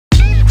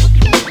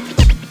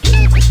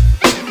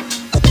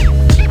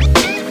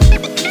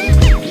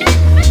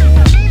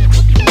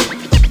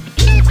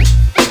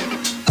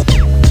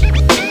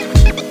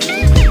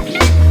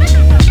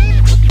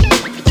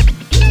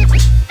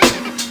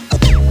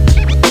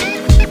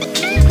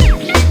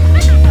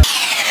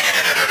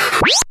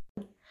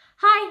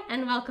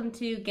welcome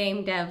to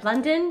Game Dev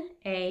London,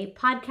 a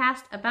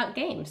podcast about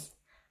games.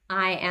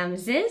 I am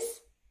Ziz,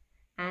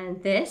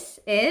 and this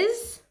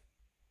is...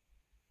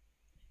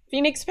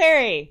 Phoenix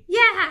Perry.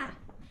 Yeah!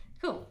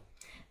 Cool.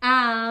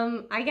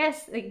 I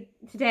guess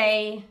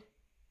today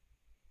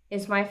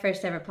is my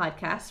first ever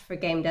podcast for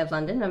Game Dev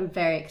London. I'm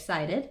very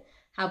excited.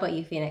 How about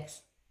you,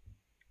 Phoenix?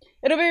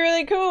 It'll be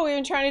really cool. We've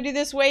been trying to do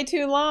this way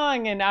too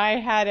long, and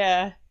I had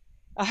a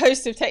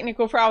host of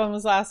technical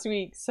problems last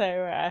week,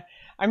 so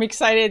I'm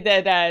excited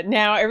that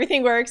now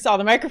everything works. All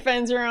the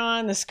microphones are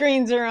on, the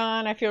screens are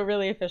on. I feel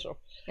really official.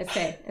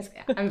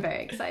 I'm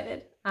very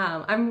excited.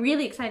 I'm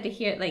really excited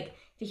to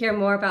hear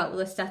more about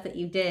the stuff that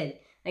you did,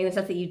 like the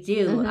stuff that you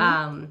do.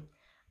 Mm-hmm.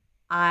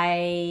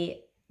 I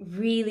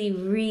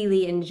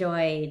really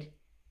enjoyed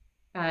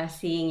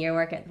seeing your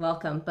work at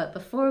Welcome. But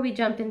before we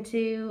jump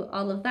into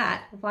all of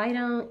that, why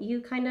don't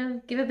you kind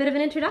of give a bit of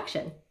an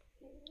introduction?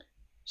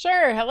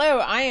 Sure. Hello,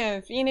 I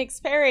am Phoenix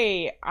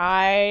Perry.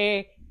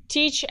 I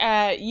teach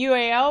at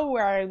UAL,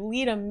 where I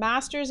lead a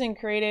master's in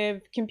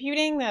creative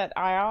computing that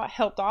I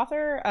helped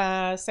author.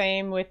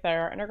 Same with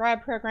our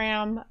undergrad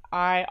program.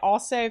 I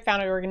also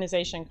founded an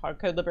organization called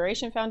Code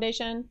Liberation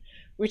Foundation,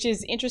 which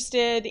is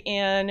interested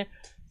in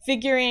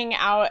figuring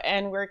out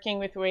and working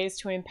with ways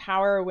to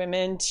empower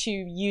women to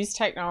use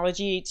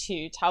technology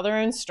to tell their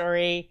own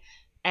story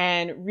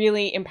and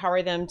really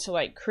empower them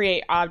to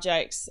create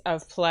objects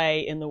of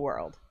play in the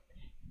world.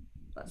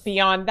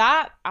 Beyond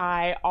that,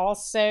 I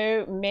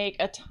also make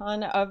a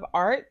ton of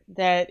art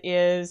that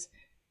is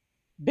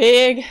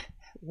big,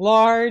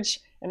 large,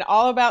 and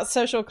all about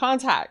social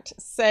contact.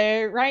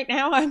 So right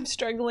now I'm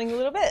struggling a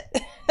little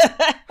bit.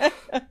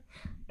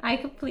 I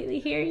completely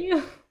hear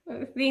you.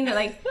 Being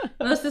that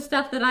most of the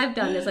stuff that I've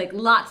done is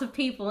lots of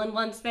people in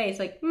one space.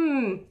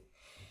 Maybe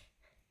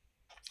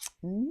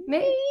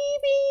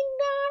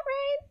not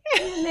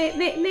right.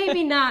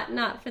 maybe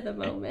not for the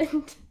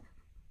moment.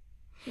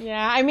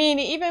 Yeah, I mean,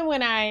 even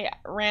when I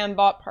ran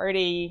Bot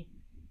Party,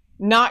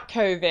 not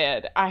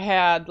COVID, I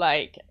had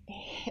like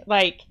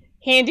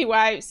handy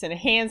wipes and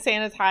hand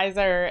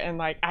sanitizer, and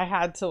I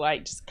had to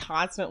just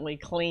constantly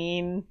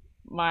clean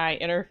my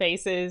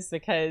interfaces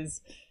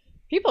because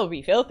people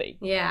be filthy.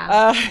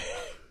 Yeah.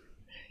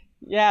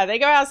 Yeah, they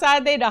go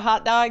outside, they eat a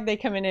hot dog, they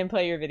come in and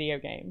play your video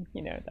game.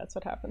 That's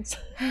what happens.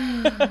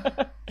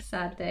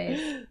 Sad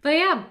days. But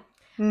yeah.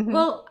 Mm-hmm.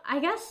 Well, I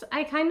guess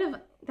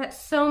that's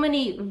so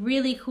many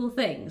really cool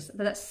things.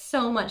 That's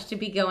so much to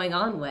be going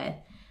on with.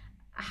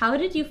 How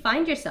did you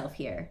find yourself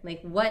here?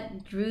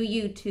 What drew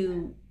you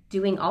to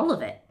doing all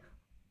of it?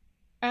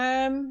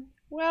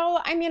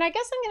 Well, I mean, I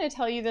guess I'm going to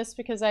tell you this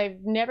because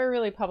I've never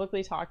really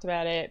publicly talked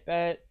about it,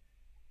 but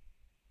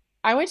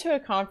I went to a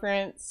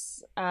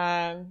conference,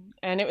 and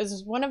it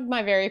was one of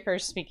my very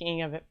first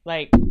speaking of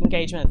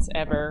engagements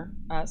ever.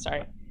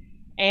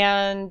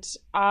 And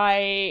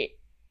I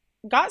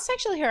got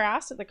sexually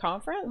harassed at the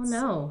conference.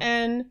 Oh no.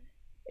 And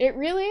it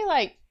really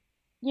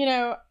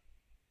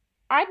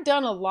I'd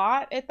done a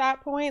lot at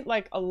that point,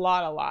 a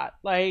lot.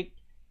 I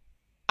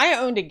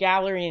owned a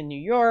gallery in New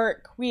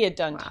York. We had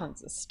done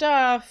tons of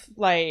stuff.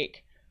 I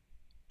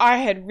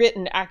had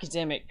written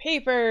academic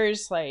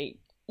papers, but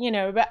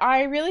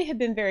I really had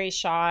been very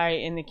shy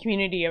in the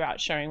community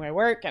about showing my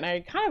work, and I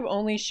had kind of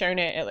only shown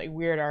it at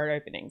weird art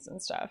openings and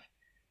stuff.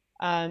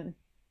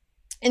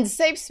 In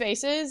safe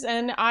spaces,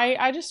 and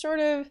I just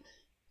sort of,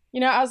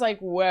 I was like,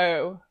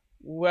 whoa.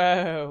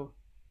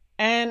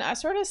 And I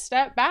sort of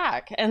stepped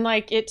back, and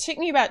it took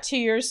me about 2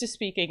 years to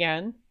speak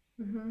again.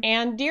 Mm-hmm.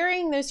 And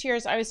during those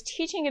years, I was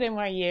teaching at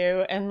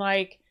NYU, and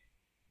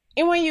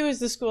NYU is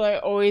the school I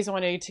always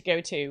wanted to go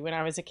to when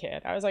I was a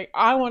kid. I was like,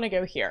 I want to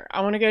go here.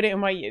 I want to go to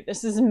NYU.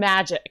 This is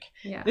magic.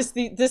 Yeah.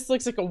 This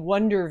looks like a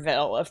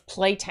Wonderville of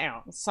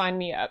Playtown. Sign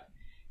me up.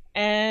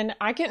 And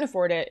I couldn't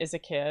afford it as a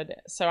kid,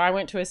 so I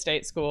went to a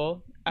state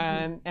school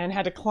and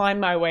had to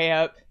climb my way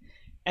up.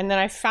 And then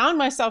I found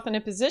myself in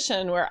a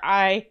position where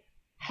I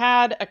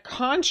had a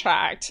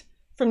contract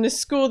from the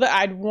school that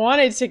I'd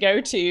wanted to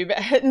go to but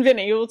hadn't been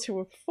able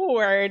to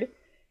afford.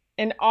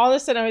 And all of a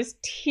sudden I was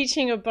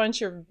teaching a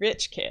bunch of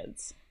rich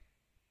kids.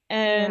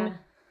 And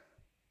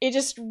it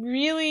just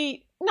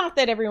really, not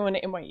that everyone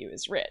at NYU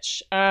is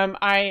rich.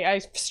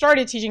 I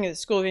started teaching at the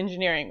School of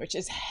Engineering, which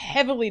is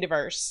heavily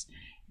diverse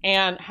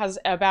and has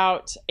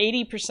about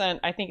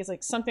 80%, I think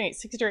it's something like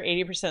 60 or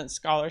 80%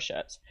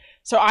 scholarships.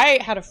 So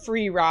I had a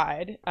free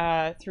ride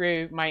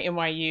through my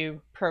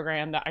NYU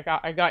program that I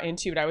got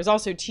into, but I was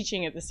also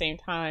teaching at the same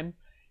time.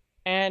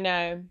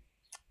 And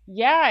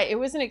it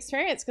was an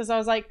experience because I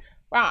was like,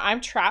 wow,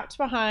 I'm trapped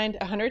behind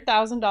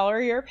 $100,000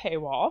 a year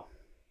paywall.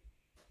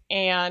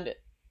 And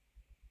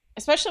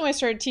especially when I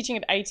started teaching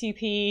at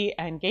ITP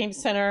and Game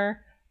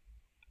Center,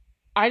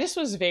 I just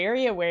was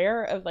very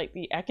aware of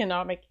the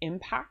economic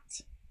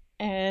impact.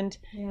 And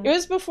it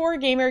was before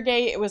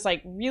Gamergate. It was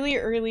really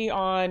early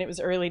on. It was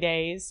early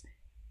days.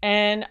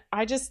 And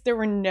there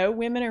were no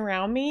women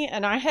around me.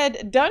 And I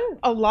had done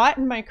a lot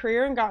in my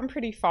career and gotten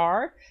pretty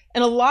far.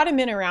 And a lot of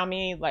men around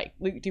me, like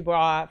Luc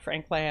Dubois,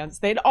 Frank Lance,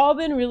 they'd all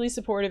been really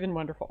supportive and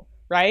wonderful,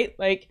 right?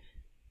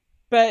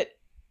 But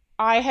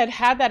I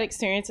had that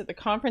experience at the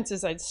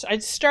conferences,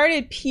 I'd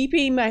started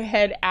peeping my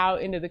head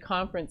out into the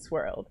conference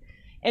world.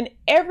 And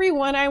every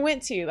one I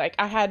went to, like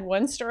I had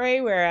one story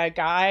where a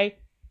guy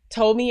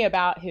told me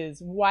about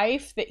his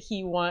wife that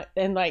he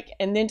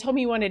and then told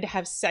me he wanted to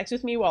have sex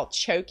with me while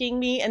choking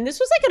me. And this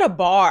was like at a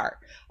bar.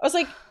 I was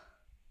like,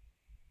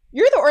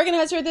 you're the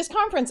organizer of this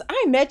conference.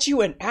 I met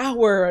you an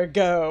hour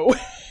ago.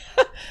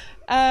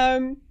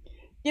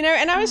 You know,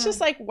 and I was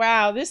just like,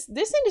 wow, this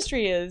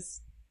industry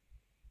is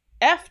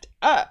effed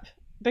up,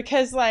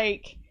 because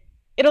like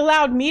it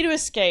allowed me to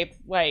escape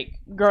like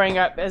growing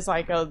up as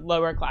like a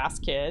lower class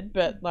kid.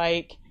 But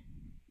like,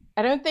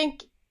 I don't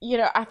think, you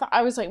know,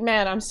 I was like,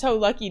 man, I'm so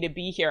lucky to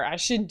be here. I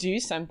should do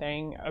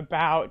something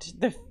about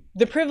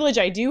the privilege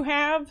I do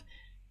have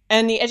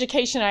and the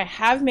education I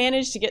have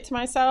managed to get to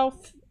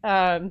myself.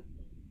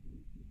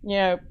 You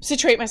know,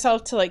 situate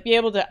myself to like be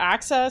able to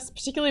access,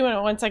 particularly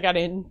once I got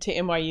into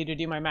NYU to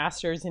do my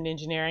master's in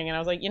engineering. And I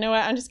was like, you know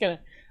what, I'm gonna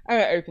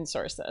open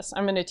source this.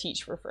 I'm gonna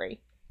teach for free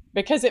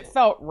because it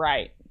felt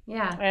right.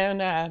 Yeah.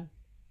 And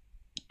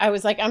I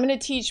was like, I'm gonna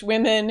teach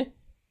women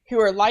who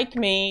are like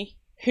me,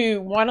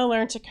 who want to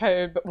learn to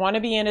code, but want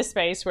to be in a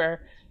space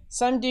where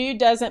some dude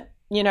doesn't,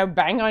 you know,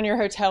 bang on your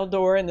hotel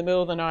door in the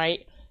middle of the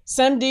night.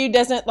 Some dude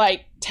doesn't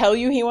like tell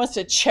you he wants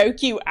to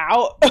choke you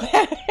out.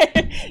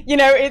 You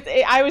know,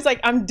 I was like,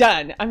 I'm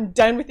done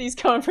with these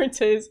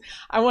conferences.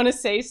 I want a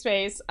safe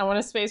space. I want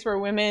a space where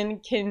women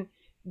can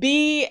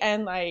be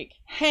and like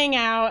hang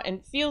out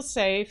and feel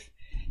safe,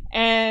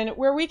 and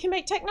where we can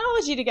make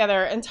technology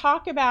together and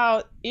talk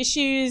about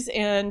issues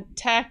in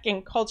tech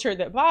and culture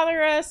that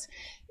bother us,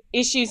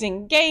 issues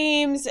in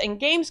games and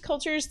games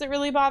cultures that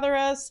really bother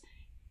us.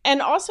 And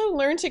also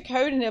learn to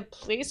code in a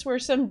place where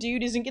some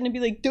dude isn't going to be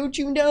like, don't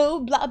you know,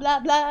 blah,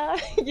 blah, blah,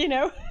 you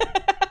know?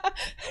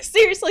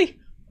 Seriously,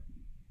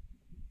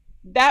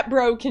 that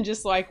bro can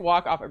just like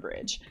walk off a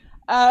bridge.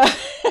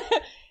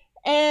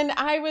 And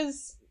I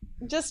was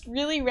just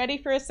really ready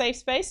for a safe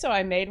space, so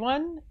I made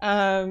one.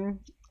 And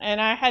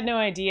I had no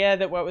idea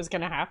that what was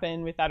going to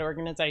happen with that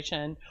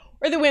organization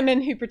or the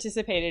women who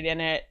participated in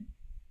it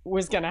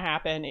was going to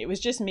happen. It was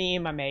just me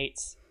and my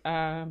mates.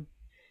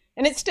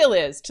 And it still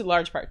is, to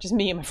large part, just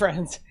me and my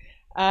friends.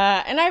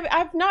 And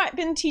I've not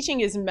been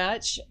teaching as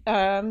much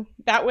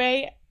that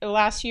way. The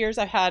last years,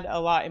 I've had a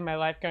lot in my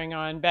life going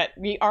on. But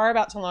we are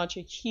about to launch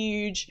a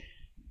huge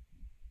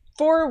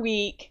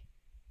 4-week,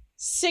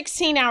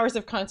 16 hours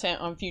of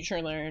content on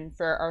FutureLearn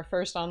for our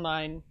first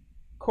online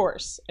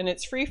course. And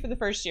it's free for the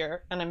first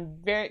year. And I'm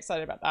very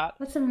excited about that.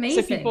 That's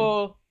amazing. So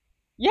people,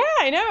 yeah,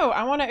 I know.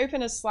 I want to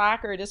open a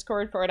Slack or a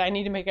Discord for it. I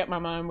need to make up my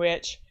mind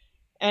which.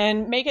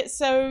 And make it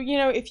so, you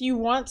know, if you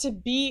want to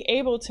be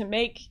able to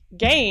make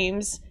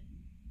games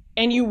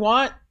and you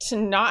want to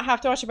not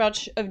have to watch a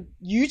bunch of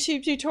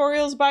YouTube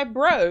tutorials by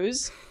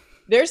bros,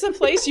 there's a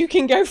place you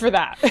can go for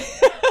that.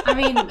 I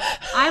mean,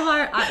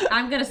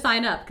 I'm going to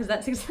sign up because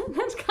that's kind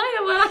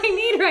of what I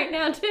need right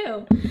now,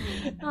 too.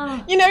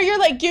 Oh. You know, you're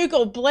like,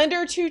 Google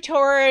Blender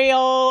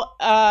tutorial,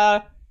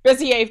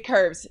 Bezier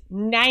curves.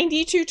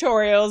 90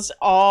 tutorials,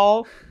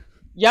 all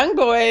young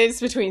boys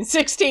between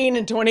 16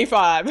 and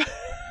 25.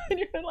 And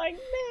you're like,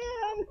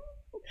 man,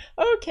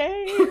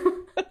 okay.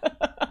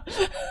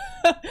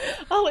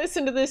 I'll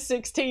listen to this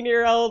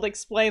 16-year-old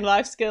explain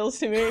life skills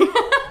to me.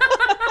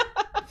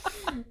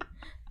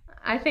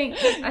 I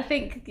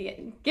think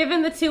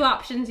given the two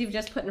options you've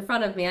just put in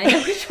front of me, I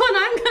know which one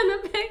I'm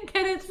going to pick,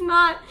 and it's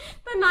not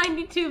the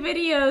 92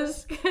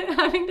 videos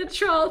having to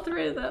troll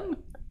through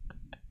them.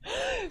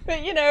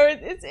 But, you know,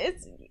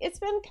 it's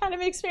been kind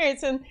of an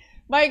experience, and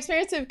my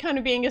experience of kind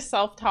of being a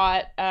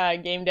self-taught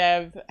game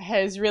dev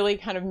has really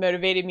kind of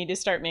motivated me to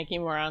start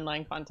making more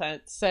online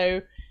content.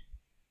 So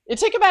it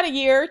took about a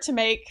year to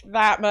make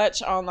that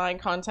much online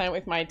content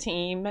with my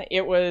team.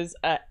 It was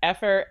an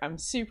effort. I'm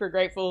super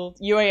grateful.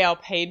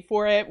 UAL paid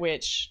for it,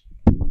 which,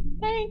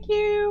 thank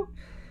you.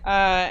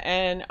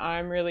 And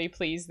I'm really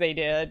pleased they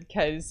did,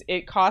 because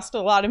it cost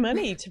a lot of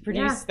money to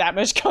produce that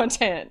much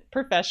content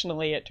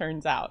professionally, it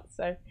turns out.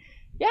 So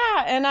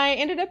yeah, and I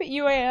ended up at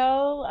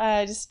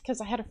UAL just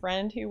because I had a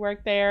friend who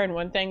worked there, and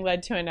one thing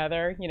led to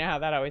another. You know how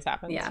that always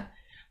happens. Yeah.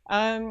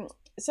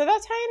 So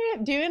that's how I ended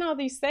up doing all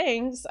these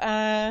things.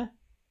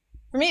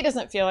 For me, it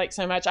doesn't feel like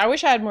so much. I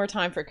wish I had more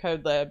time for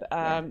CodeLib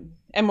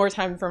and more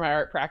time for my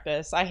art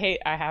practice. I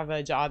have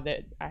a job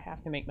that I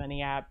have to make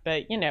money at,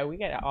 but, you know, we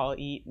got to all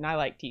eat, and I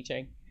like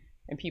teaching.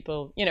 And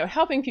people, you know,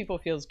 helping people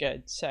feels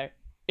good. So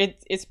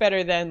it's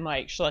better than,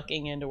 like,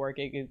 schlucking into work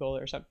at Google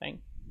or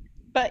something.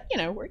 But, you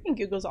know, working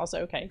Google's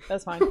also okay.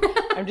 That's fine.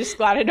 I'm just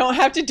glad I don't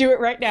have to do it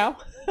right now.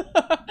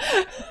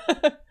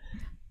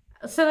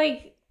 So,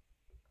 like,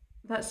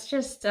 that's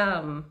just,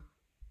 I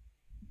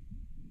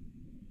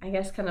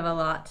guess kind of a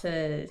lot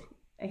to,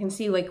 I can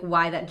see, like,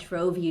 why that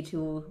drove you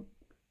to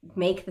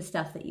make the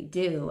stuff that you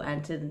do.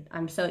 And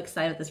I'm so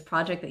excited with this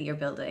project that you're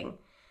building.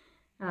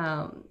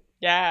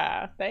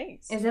 Yeah,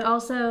 thanks. Is it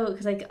also,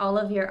 because, like, all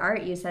of your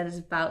art, you said, is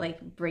about,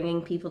 like,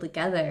 bringing people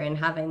together and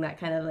having that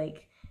kind of,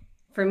 like,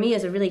 for me,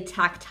 is a really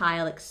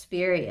tactile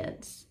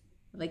experience.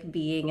 like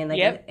being in like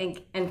Yep.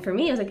 and for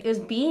me it was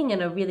being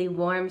in a really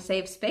warm,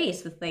 safe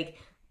space with like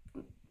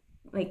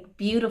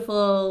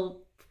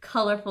beautiful,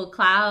 colorful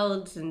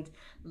clouds and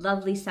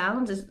lovely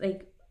sounds.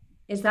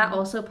 Is that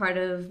also part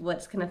of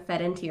what's kind of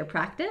fed into your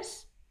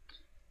practice?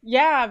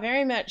 Yeah,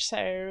 very much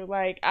so.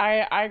 Like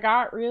I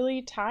got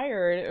really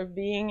tired of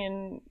being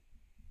in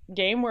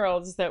game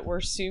worlds that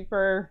were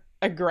super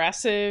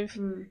aggressive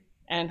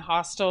and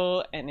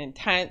hostile and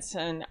intense,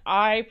 and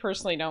I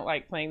personally don't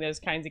like playing those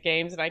kinds of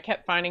games, and I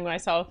kept finding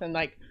myself in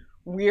like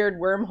weird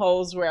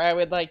wormholes where I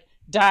would like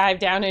dive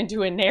down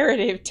into a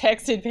narrative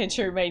text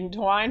adventure made in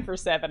Twine for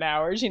 7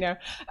 hours, and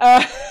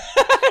I'm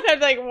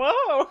like,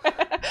 whoa,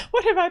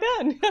 what have I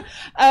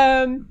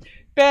done?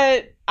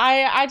 But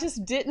I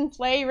just didn't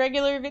play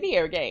regular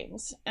video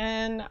games,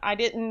 and I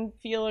didn't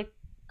feel a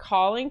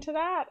calling to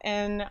that,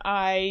 and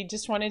I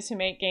just wanted to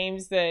make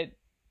games that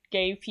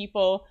gave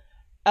people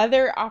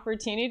other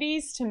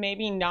opportunities to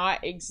maybe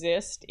not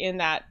exist in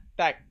that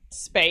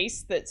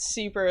space that's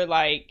super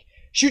like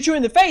shoot you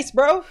in the face,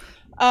 bro.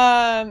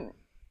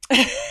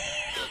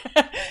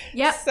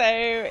 Yep.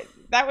 So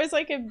that was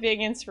like a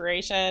big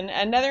inspiration.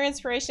 Another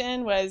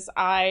inspiration was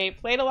I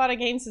played a lot of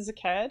games as a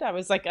kid. I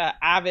was like an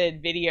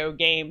avid video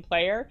game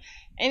player,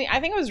 and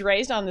I think I was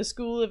raised on the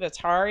school of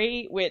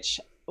Atari, which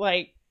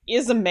like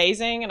is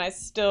amazing. And I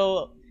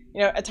still,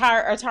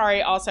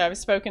 Atari also, I've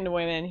spoken to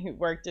women who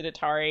worked at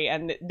Atari,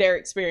 and their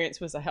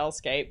experience was a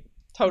hellscape,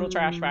 total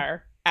trash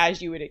fire,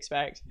 as you would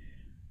expect.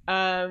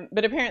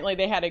 But apparently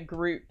they had a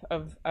group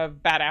of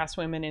badass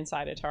women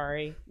inside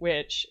Atari,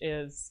 which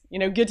is,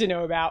 good to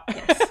know about.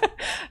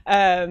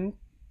 Yes.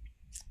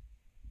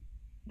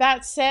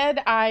 That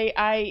said,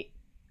 I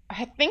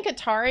think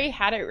Atari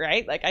had it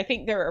right. Like, I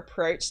think their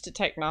approach to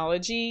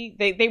technology,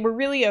 they were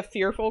really a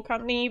fearful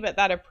company, but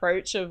that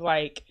approach of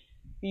like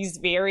these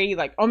very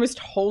like almost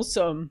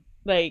wholesome,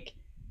 like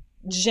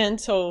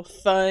gentle,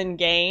 fun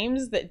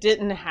games that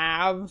didn't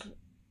have,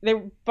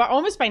 but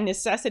almost by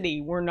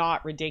necessity were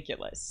not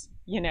ridiculous,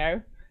 and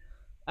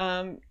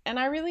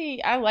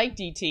I like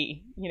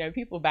DT.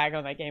 People bag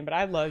on that game, but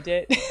I loved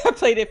it. I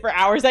played it for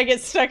hours. I get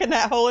stuck in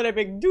that hole and I'm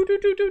like do do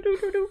do do do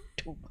do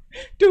do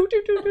do do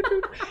do do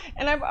do,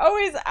 and I've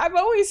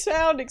always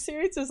found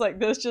experiences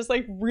like this just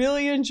like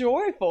really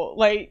enjoyable,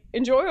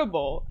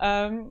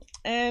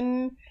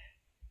 and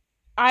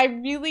I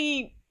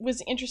really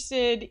was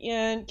interested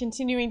in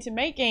continuing to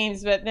make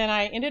games, but then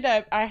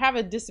I have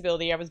a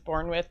disability I was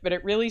born with, but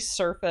it really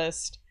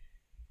surfaced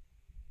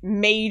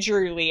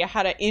majorly. I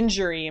had an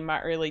injury in my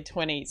early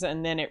 20s,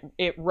 and then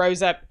it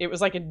rose up. It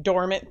was like a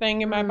dormant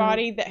thing in my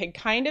body that had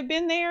kind of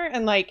been there,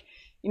 and like,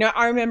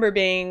 I remember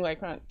being like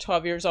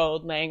 12 years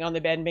old, laying on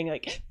the bed and being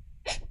like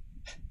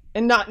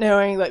and not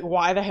knowing like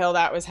why the hell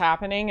that was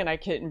happening, and I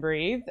couldn't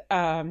breathe.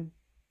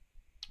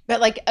 But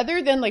like,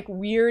 other than like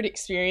weird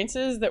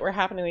experiences that were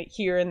happening like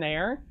here and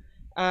there,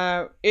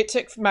 it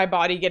took my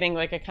body getting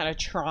like a kind of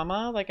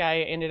trauma. Like,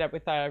 I ended up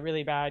with a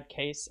really bad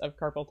case of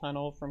carpal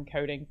tunnel from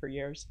coding for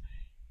years.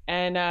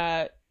 And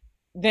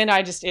then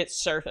it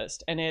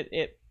surfaced, and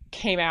it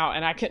came out,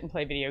 and I couldn't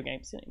play video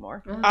games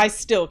anymore. I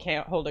still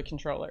can't hold a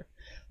controller.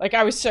 Like,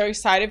 I was so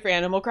excited for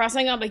Animal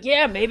Crossing. I'm like,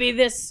 yeah, maybe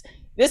this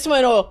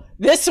one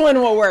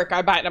will work.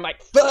 I buy it, and I'm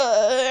like,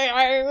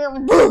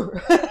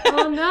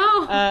 oh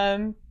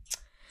no.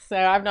 So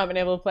I've not been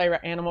able to play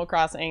Animal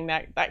Crossing.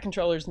 That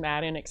controller's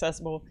mad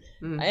inaccessible.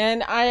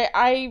 And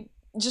I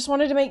just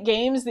wanted to make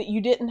games that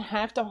you didn't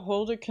have to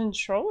hold a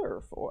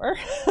controller for.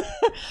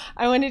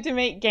 I wanted to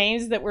make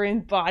games that were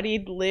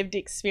embodied lived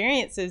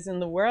experiences in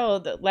the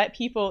world that let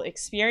people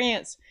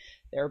experience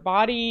their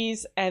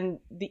bodies and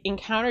the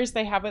encounters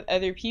they have with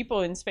other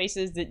people in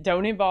spaces that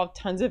don't involve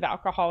tons of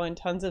alcohol and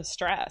tons of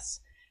stress.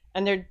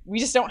 And we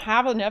just don't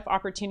have enough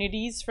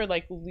opportunities for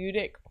like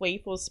ludic,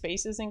 playful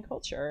spaces in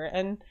culture.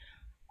 And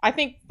I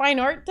think fine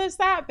art does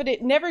that, but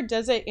it never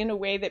does it in a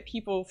way that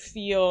people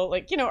feel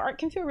like, art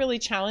can feel really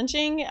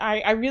challenging.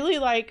 I really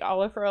like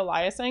Oliver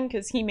Eliasson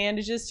because he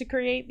manages to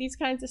create these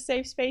kinds of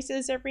safe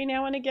spaces every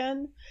now and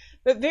again,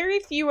 but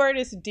very few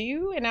artists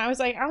do. And I was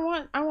like, I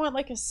want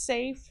like a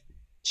safe,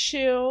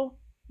 chill,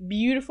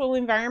 beautiful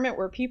environment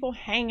where people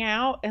hang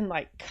out and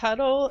like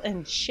cuddle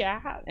and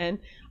chat, and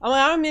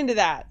I'm into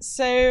that.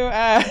 So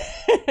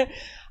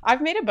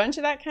I've made a bunch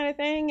of that kind of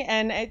thing,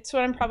 and it's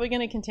what I'm probably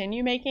going to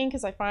continue making,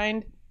 because I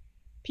find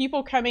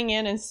people coming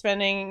in and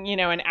spending,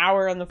 an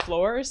hour on the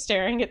floor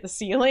staring at the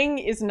ceiling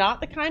is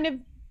not the kind of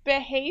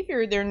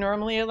behavior they're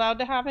normally allowed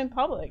to have in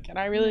public. And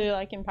I really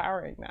like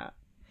empowering that.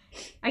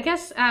 I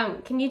guess,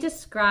 can you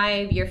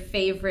describe your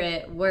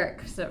favorite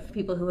work for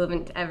people who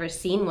haven't ever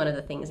seen one of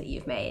the things that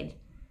you've made?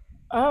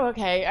 Oh,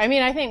 okay. I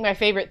mean, I think my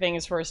favorite thing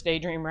is Forest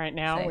Daydream right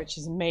now, which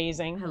is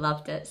amazing. I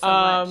loved it so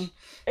much.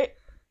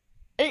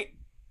 It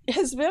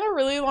has been a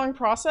really long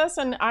process,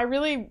 and I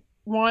really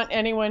want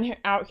anyone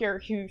out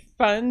here who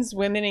funds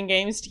women in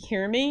games to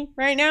hear me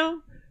right now.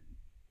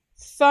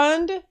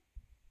 Fund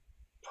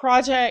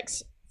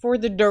projects for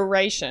the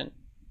duration.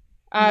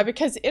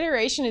 because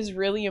iteration is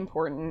really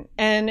important.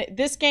 And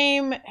this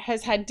game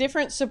has had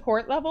different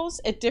support levels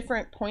at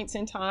different points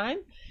in time.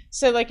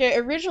 So like it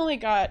originally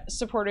got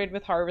supported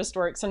with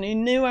Harvestworks, and I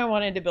knew I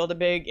wanted to build a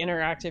big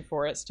interactive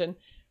forest. And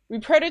we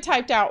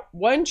prototyped out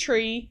one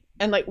tree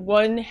and like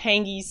one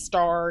hangy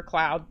star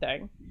cloud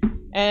thing.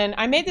 And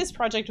I made this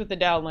project with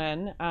Adele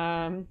Lynn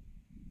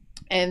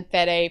and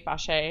Fede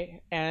Fache,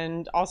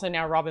 and also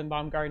now Robin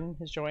Baumgarten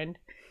has joined,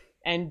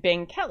 and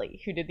Ben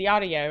Kelly, who did the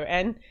audio.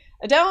 And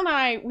Adele and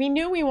I, we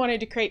knew we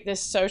wanted to create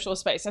this social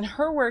space, and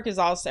her work is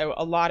also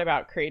a lot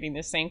about creating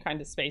the same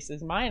kind of space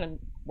as mine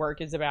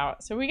work is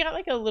about. So we got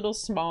like a little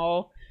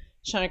small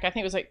chunk, I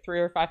think it was like $3,000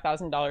 or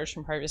 $5,000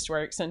 from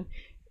Harvestworks, and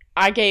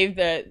I gave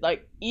the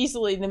like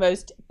easily the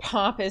most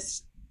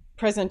pompous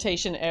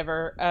presentation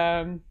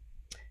ever.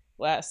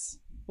 Bless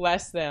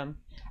them.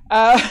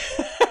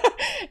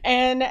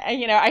 And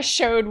you know, I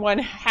showed one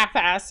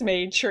half-ass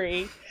made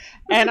tree.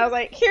 And I was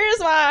like, here's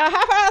my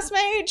half-ass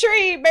made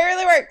tree,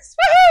 barely works.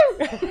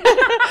 Woohoo!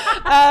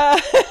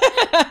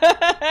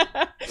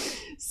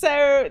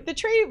 So the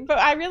tree, but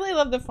I really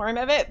love the form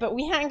of it, but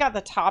we hadn't got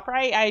the top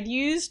right. I'd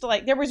used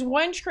like, there was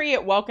one tree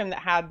at Welcome that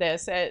had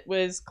this. It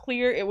was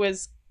clear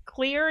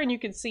and you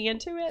could see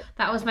into it.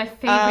 That was my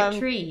favorite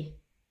tree.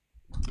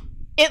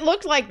 It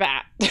looked like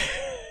that.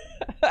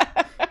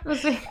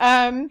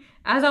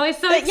 I was always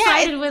so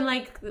excited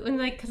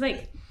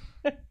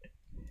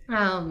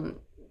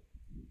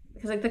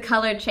because the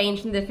color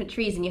changed in different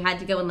trees, and you had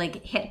to go and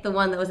like hit the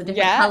one that was a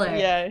different color,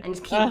 and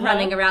just keep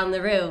running around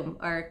the room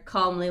or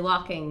calmly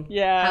walking,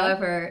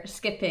 however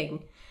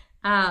skipping.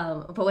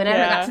 But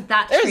whenever I got to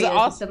that tree, it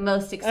was the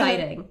most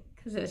exciting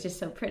because it was just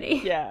so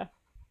pretty. Yeah,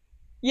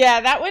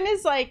 that one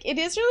is like, it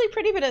is really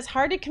pretty, but it's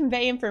hard to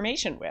convey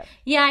information with.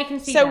 Yeah, I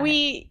can see that. So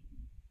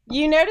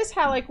you notice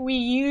how like we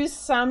use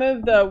some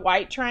of the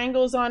white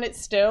triangles on it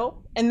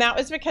still, and that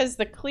was because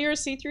the clear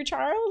see-through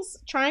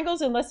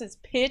triangles, unless it's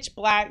pitch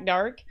black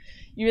dark,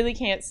 you really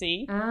can't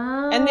see.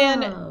 And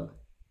then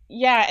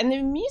and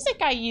the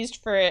music I used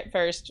for it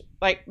first,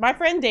 like my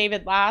friend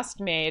David Last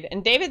made,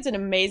 and David's an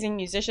amazing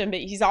musician, but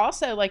he's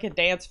also like a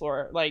dance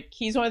floor, like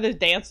he's one of those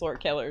dance floor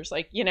killers.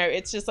 Like, you know,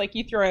 it's just like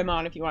you throw him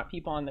on if you want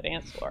people on the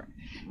dance floor.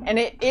 And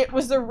it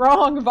was the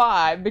wrong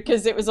vibe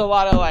because it was a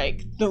lot of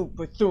like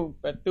thumpa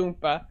thumpa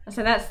thumpa.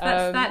 So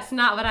that's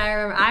not what I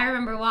remember. I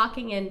remember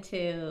walking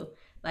into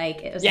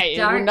like, it was a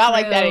dark room not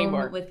like that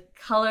anymore, with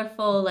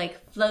colorful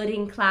like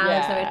floating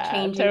clouds that were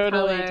changing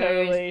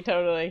colors.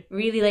 Totally.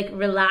 Really like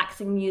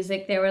relaxing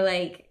music. There were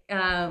like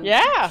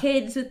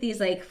kids with these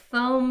like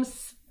foam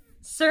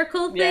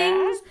circle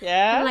things.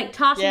 And, like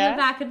tossing them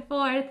back and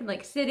forth and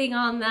like sitting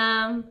on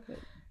them.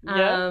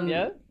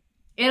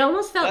 It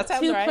almost felt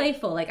too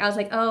playful. Like I was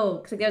like, oh,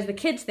 because there was the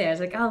kids there. I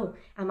was like, oh,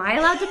 am I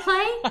allowed to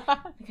play? Like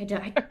I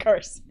don't. Of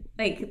course.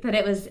 Like, but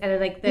it was, and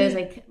like there's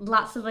like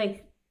lots of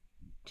like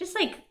just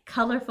like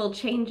colorful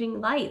changing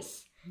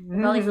lights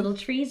with all these little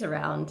trees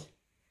around,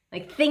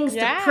 like things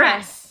to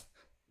press.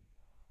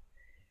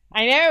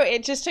 I know,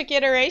 it just took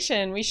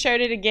iteration. We showed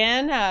it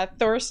again.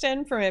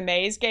 Thorsten from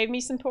Amaze gave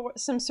me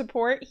some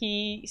support.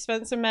 He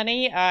spent some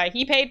money.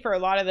 He paid for a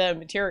lot of the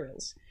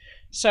materials.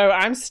 So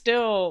I'm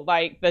still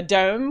like the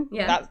dome.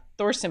 That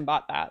Thorsten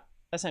bought that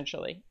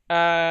essentially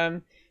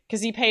because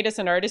he paid us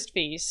an artist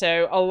fee.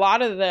 So a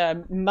lot of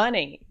the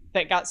money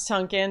that got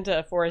sunk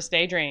into Forest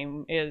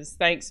Daydream is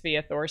thanks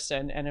via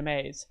Thorsten and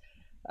Amaze.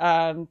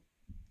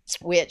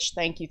 Which,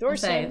 thank you,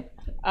 Thorsten.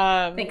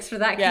 Thanks for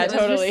that, because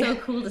it was just so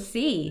cool to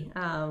see.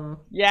 But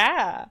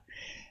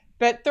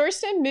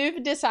Thorsten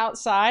moved us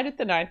outside at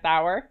the 9th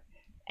hour,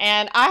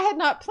 and I had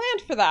not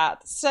planned for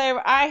that. So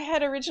I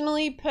had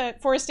originally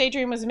put Forest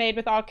Daydream was made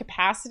with all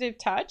capacitive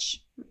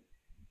touch,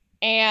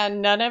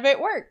 and none of it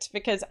worked,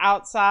 because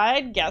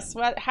outside, guess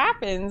what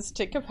happens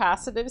to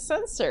capacitive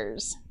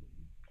sensors?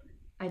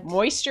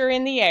 Moisture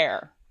in the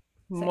air.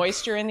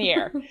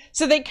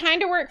 So they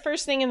kind of work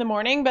first thing in the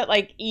morning, but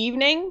like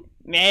evening,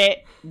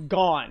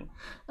 gone.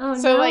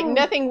 So like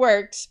nothing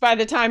worked by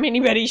the time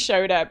anybody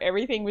showed up.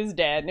 Everything was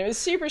dead, and it was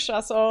super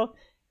stressful.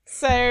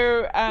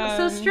 So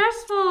so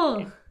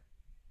stressful.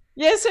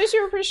 Yeah, so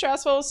super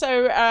stressful.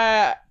 So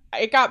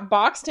it got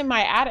boxed in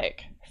my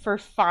attic for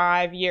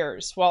 5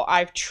 years while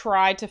I've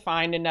tried to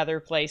find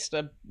another place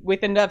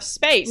with enough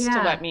space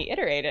to let me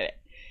iterate it.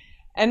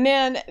 And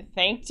then,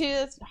 thanks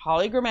to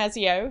Holly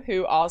Gramazio,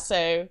 who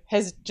also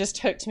has just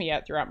hooked me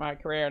up throughout my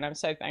career, and I'm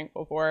so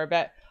thankful for her.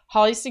 But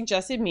Holly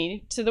suggested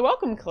me to the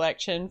Welcome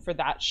Collection for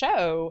that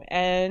show,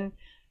 and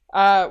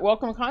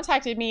Welcome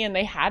contacted me, and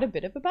they had a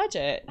bit of a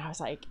budget. And I was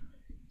like,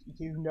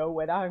 you know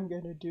what I'm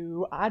gonna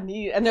do?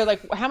 And they're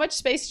like, how much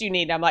space do you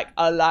need? And I'm like,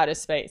 a lot of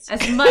space,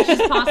 as much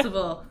as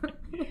possible.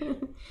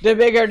 The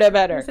bigger, the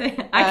better.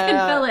 I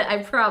can fill it.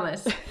 I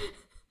promise.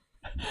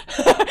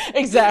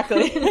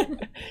 Exactly.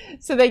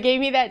 So they gave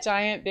me that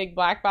giant big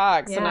black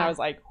box, and I was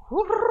like,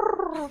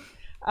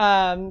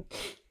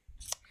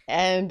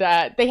 and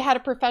they had a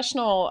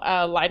professional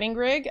lighting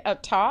rig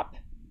up top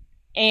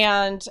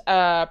and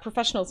a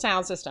professional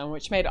sound system,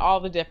 which made all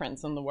the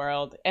difference in the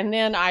world. And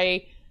then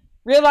I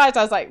realized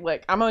I was like,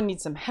 look, I'm going to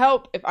need some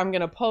help if I'm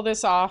going to pull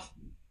this off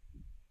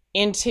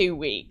in 2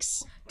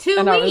 weeks. 2 weeks?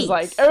 And I was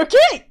like,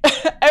 okay.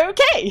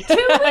 Okay. 2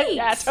 weeks?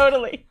 Yeah,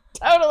 totally.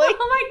 Oh my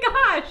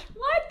gosh.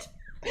 What?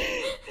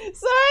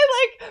 So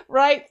I like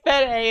write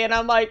Fede and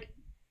I'm like,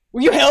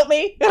 will you help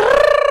me?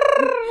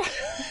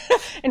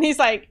 And he's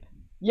like,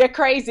 you're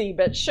crazy,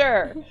 but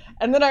sure.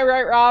 And then I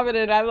write Robin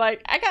and I'm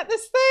like, I got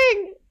this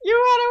thing. You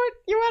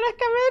wanna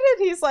come in?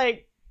 And he's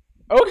like,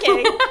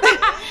 okay.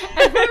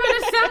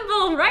 Everyone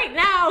assemble right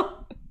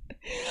now.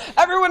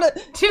 Everyone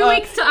 2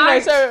 weeks to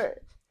art.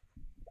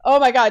 Oh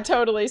my God,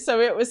 totally. So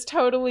it was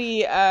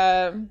totally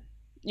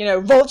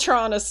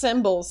Voltron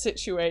assemble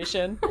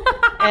situation.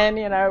 And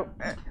he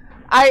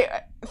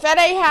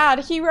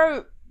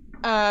wrote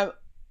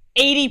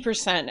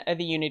 80% of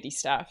the Unity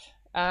stuff.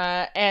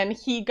 And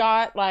he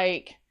got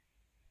 60%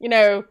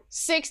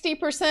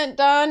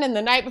 done. And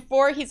the night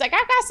before, he's like, I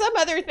got some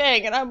other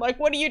thing. And I'm like,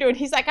 what are you doing?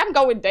 He's like, I'm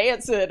going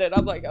dancing. And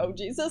I'm like, oh,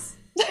 Jesus.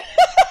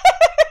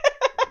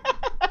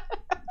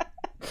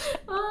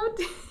 Oh,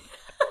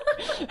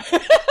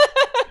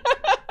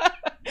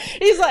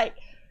 He's like,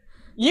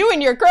 you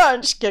and your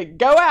crunch could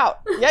go out.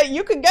 Yeah,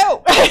 you could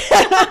go.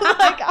 I'm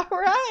like,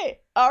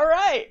 all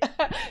right.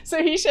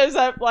 So he shows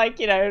up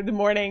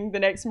the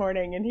next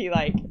morning, and he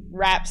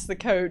wraps the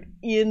code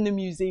in the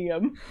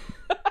museum.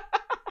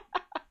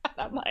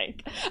 I'm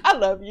like, I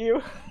love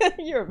you.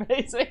 You're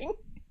amazing.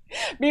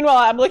 Meanwhile,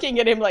 I'm looking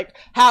at him like,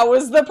 how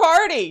was the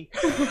party?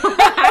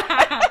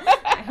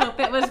 I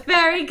hope it was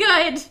very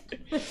good.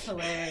 That's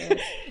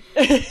hilarious.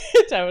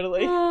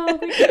 Totally. Oh,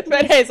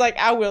 But he's like,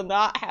 I will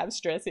not have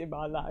stress in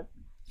my life.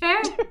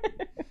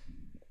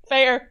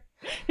 Fair.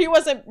 He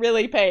wasn't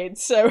really paid,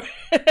 so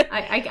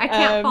I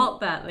can't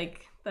fault that.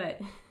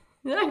 But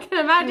I can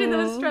imagine that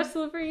was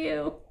stressful for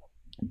you.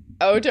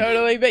 Oh,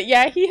 totally. But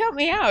yeah, he helped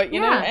me out,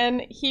 you know,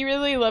 and he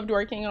really loved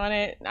working on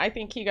it. I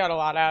think he got a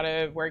lot out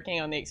of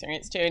working on the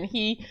experience too, and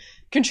he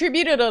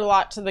contributed a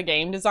lot to the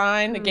game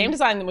design. The game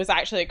design was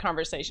actually a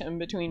conversation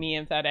between me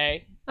and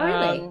Fede. Oh,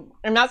 really?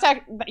 And that's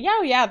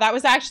that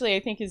was actually, I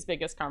think, his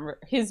biggest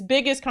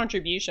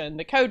contribution.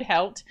 The code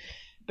helped,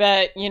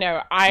 but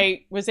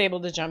I was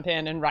able to jump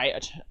in and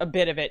write a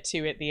bit of it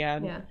too at the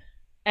end. Yeah.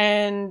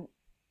 And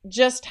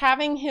just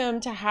having him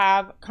to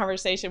have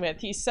conversation with,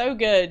 he's so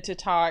good to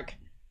talk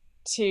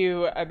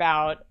to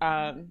about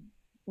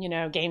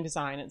game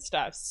design and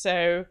stuff.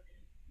 So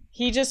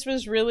he just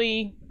was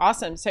really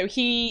awesome. So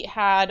he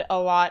had a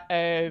lot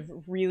of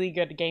really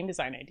good game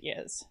design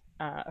ideas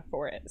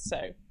for it.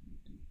 So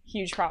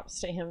huge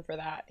props to him for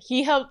that.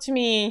 He helped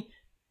me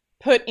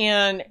put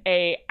in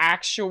a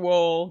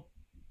actual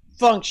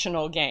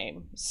functional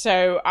game.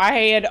 So I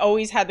had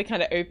always had the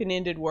kind of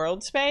open-ended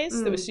world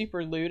space that was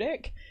super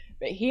ludic,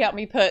 but he helped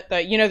me put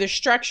the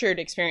structured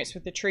experience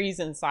with the trees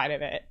inside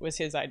of it was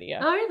his idea.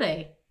 Oh,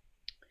 really?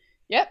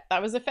 Yep,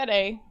 that was a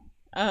Fede.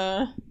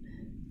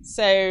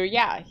 So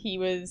yeah, he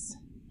was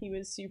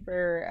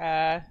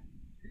super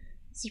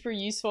super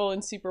useful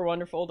and super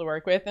wonderful to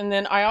work with. And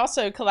then I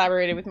also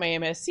collaborated with my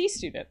MSc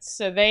students.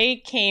 So they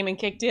came and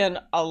kicked in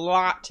a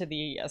lot to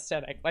the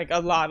aesthetic,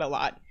 a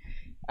lot.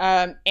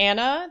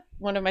 Anna,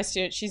 one of my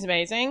students, she's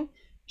amazing.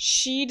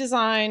 She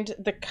designed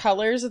the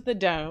colors of the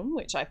dome,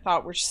 which I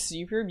thought were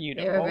super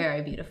beautiful. They were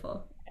very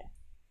beautiful.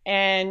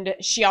 And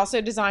she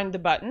also designed the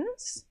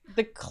buttons.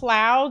 The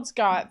clouds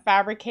got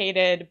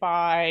fabricated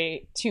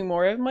by two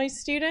more of my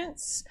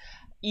students,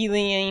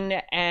 Eileen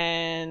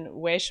and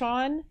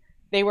Weishuan.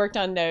 They worked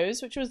on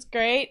those, which was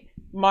great.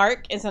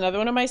 Mark is another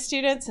one of my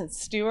students, and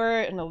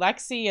Stuart and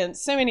Alexi, and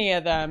so many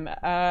of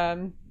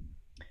them.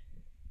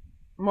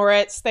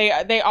 Moritz,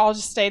 they all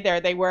just stayed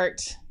there. They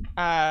worked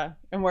and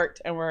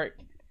worked.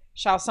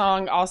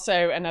 Xiaosong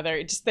also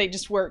another. They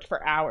just worked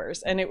for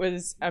hours, and it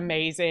was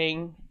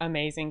amazing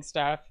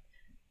stuff.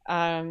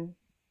 And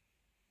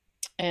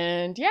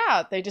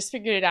yeah, they just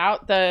figured it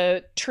out.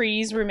 The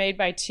trees were made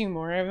by two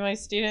more of my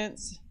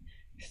students,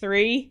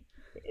 2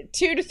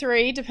 to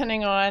 3,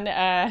 depending on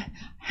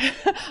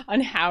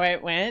on how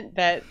it went.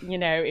 That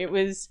it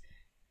was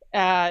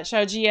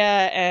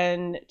Xiaojia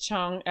and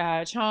Chong,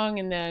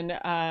 and then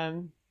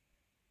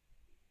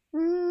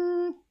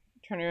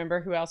trying to remember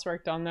who else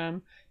worked on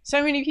them.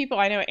 So many people.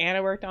 I know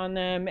Anna worked on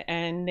them,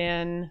 and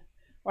then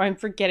I'm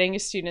forgetting a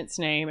student's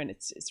name, and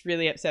it's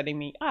really upsetting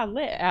me.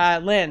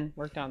 Lynn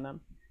worked on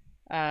them.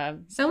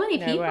 So many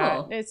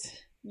people. It's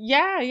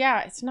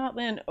not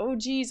Lynn. Oh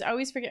geez, I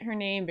always forget her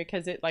name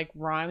because it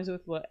rhymes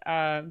with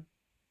I'm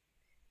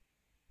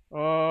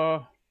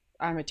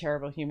a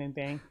terrible human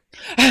being.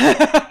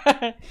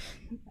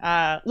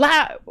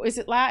 Lao. Is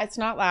it Lao? It's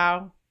not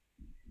Lao.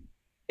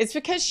 It's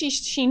because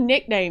she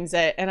nicknames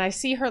it, and I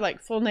see her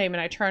full name,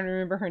 and I try and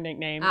remember her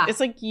nickname.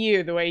 It's like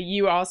you, the way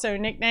you also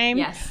nickname.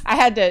 Yes. I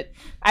had to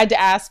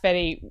ask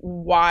Fede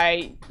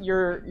why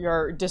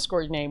your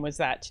Discord name was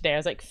that today. I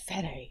was like,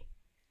 Fede,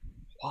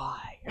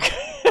 why?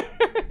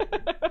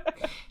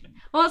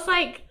 Well,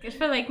 it's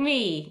for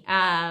me.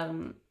 I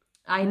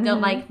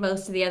don't like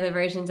most of the other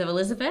versions of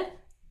Elizabeth.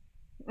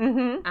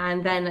 Mm-hmm.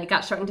 And then it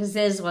got shortened to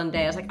Ziz one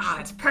day. I was like,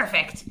 it's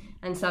perfect.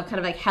 And so I've kind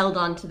of like held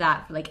on to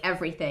that for like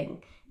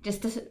everything.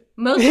 Just to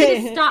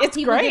mostly to stop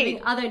people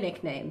giving other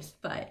nicknames,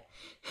 but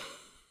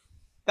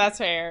that's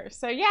fair.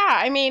 So yeah,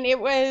 I mean, it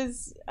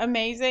was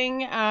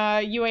amazing.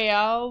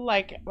 UAL,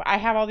 like I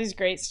have all these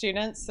great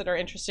students that are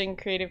interested in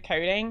creative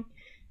coding.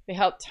 They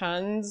helped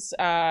tons.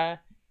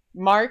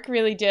 Mark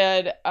really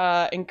did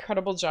an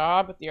incredible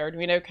job with the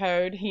Arduino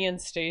code. He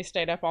and Stu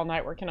stayed up all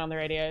night working on the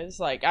radios.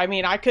 Like, I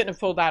mean, I couldn't have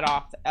pulled that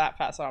off that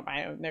fast on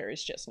my own. There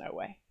is just no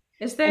way.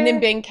 Is there? And then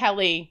Ben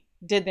Kelly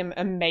did them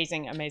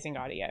amazing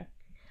audio.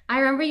 I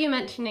remember you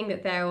mentioning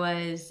that there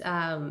was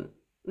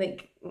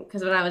like,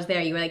 because when I was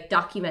there, you were like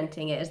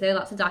documenting it. Is there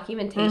lots of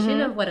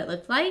documentation of what it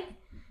looked like?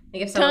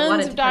 Like if someone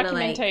wanted to kind of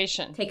like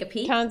take a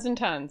peek? Tons and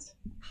tons.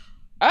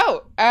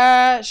 Oh,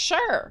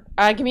 sure.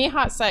 Give me a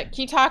hot sec.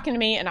 Keep talking to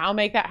me, and I'll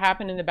make that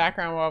happen in the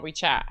background while we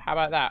chat. How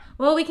about that?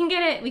 Well, we can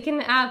get it. We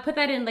can put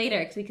that in later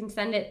because we can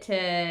send it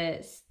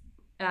to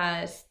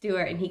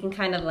Stuart, and he can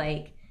kind of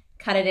like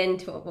cut it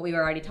into what we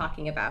were already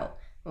talking about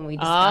when we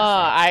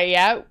discussed it.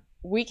 Yeah,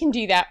 we can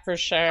do that for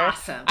sure.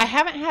 Awesome. I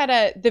haven't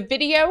had the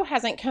video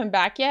hasn't come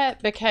back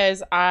yet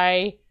because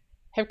I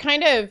have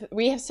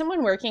we have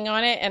someone working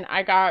on it, and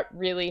I got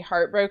really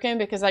heartbroken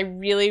because I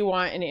really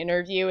want an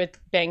interview with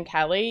Ben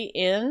Kelly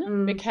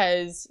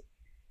because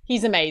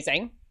he's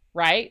amazing,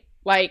 right?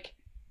 Like,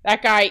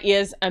 that guy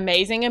is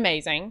amazing.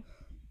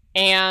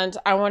 And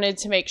I wanted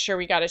to make sure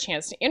we got a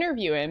chance to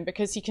interview him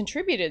because he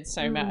contributed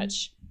so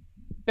much.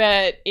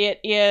 But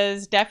it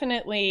is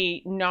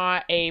definitely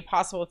not a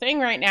possible thing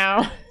right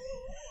now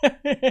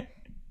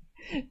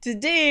to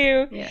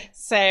do. Yeah.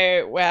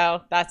 So,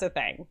 well, that's a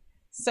thing.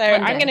 So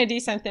I'm going to do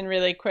something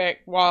really quick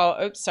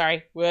whoops,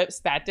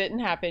 that didn't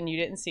happen. You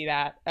didn't see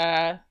that.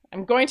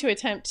 I'm going to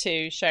attempt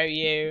to show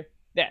you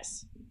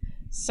this.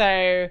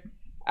 So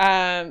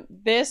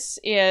this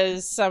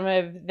is some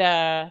of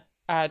the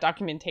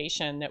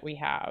documentation that we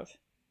have.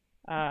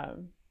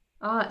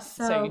 It's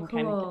so you can cool.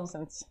 kind of get a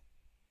sense.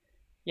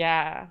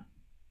 Yeah.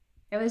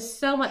 It was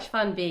so much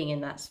fun being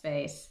in that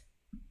space.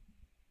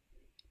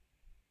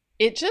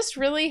 It just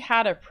really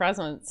had a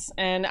presence,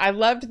 and I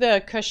loved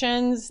the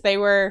cushions. They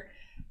were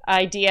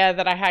idea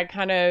that I had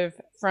kind of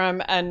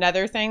from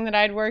another thing that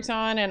I'd worked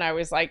on, and I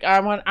was like,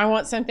 I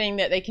want something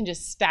that they can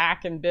just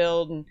stack and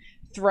build and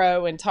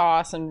throw and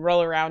toss and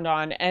roll around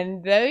on,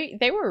 and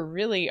they were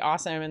really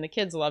awesome, and the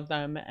kids loved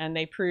them, and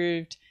they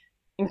proved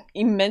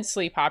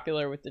immensely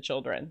popular with the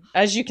children.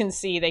 As you can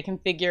see, they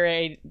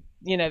configure,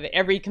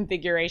 every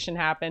configuration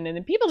happened, and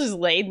then people just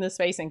laid in the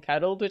space and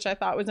cuddled, which I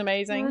thought was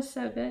amazing. That was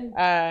so good.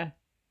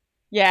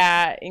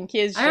 Yeah, and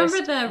kids. I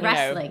remember the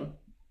wrestling.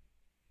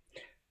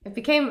 It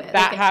became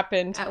that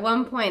happened at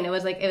one point. It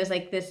was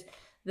like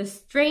the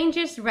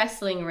strangest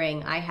wrestling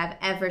ring I have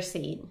ever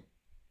seen.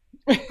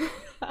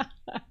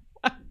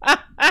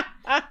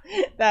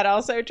 That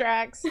also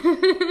tracks.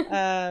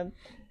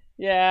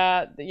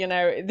 Yeah,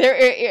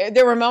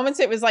 there were moments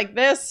it was like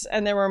this,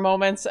 and there were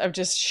moments of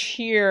just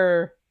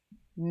sheer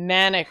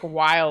manic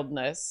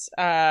wildness,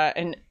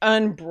 and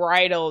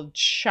unbridled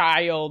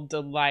child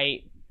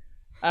delight,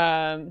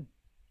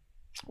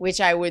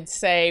 which I would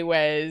say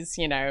was,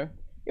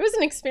 it was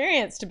an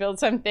experience to build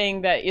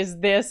something that is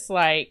this,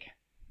 like,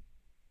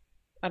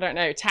 I don't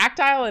know,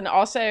 tactile and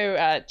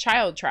also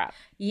child trap.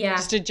 Yeah.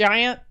 Just a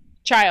giant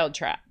child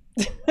trap.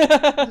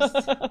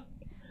 I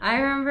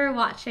remember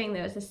watching,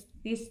 there was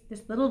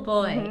this little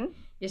boy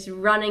just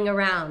running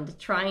around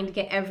trying to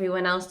get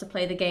everyone else to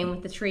play the game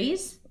with the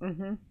trees.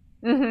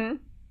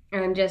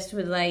 And just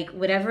with, like,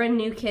 whenever a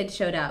new kid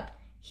showed up,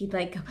 he'd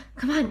like,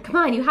 come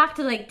on, you have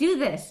to, like, do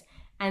this.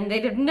 And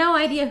they'd have no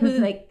idea who,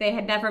 like, they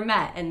had never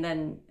met. And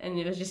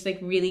it was just, like,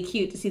 really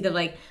cute to see them,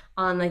 like,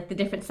 on, like, the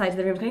different sides of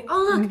the room going,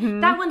 oh, look,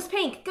 that one's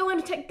pink. Go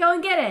and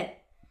get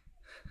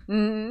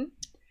it.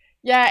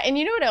 Yeah, and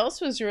you know what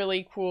else was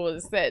really cool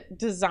is that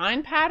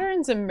design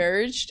patterns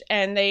emerged,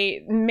 and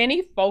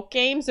many folk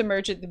games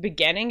emerged at the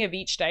beginning of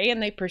each day,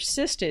 and they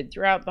persisted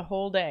throughout the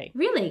whole day.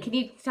 Really? Can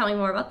you tell me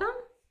more about them?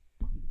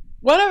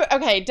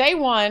 Day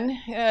one,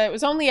 it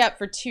was only up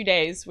for 2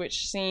 days,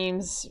 which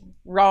seems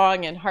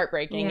wrong and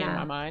heartbreaking in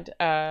my mind,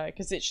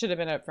 because it should have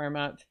been up for a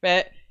month.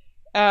 But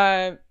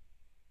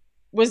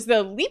was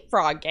the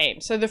leapfrog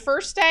game. So the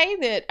first day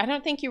that I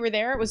don't think you were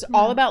there, it was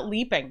all about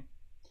leaping.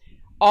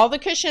 All the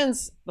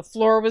cushions, the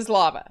floor was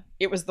lava.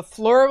 It was the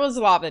floor was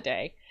lava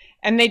day,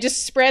 and they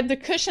just spread the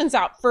cushions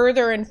out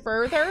further and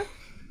further,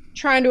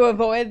 trying to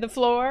avoid the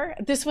floor.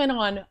 This went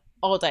on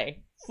all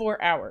day,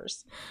 4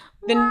 hours.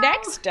 The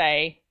next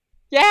day.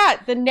 Yeah,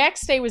 the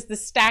next day was the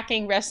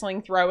stacking,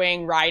 wrestling,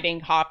 throwing, riding,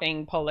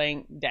 hopping,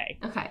 pulling day.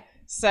 Okay.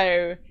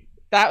 So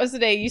that was the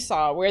day you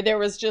saw where there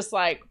was just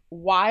like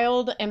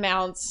wild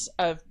amounts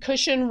of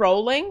cushion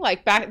rolling.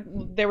 Like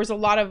there was a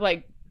lot of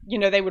like,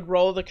 they would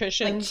roll the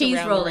cushions. Like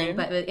cheese rolling,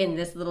 but in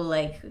this little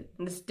like,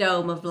 this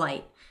dome of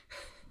light.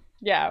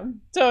 Yeah,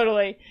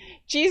 totally.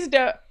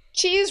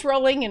 Cheese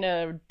rolling in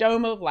a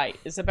dome of light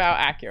is about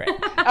accurate.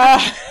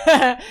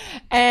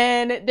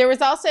 And there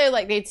was also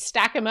like they'd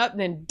stack them up and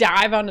then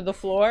dive onto the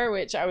floor,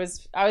 which I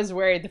was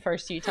worried the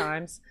first few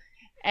times.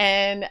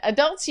 And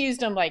adults used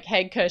them like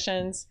head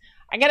cushions.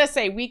 I gotta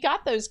say, we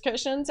got those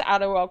cushions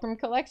out of Welcome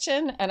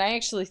Collection, and I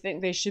actually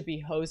think they should be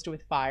hosed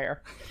with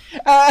fire.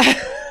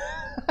 I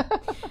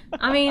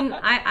mean,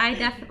 I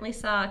definitely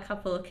saw a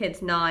couple of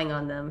kids gnawing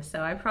on them,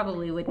 so I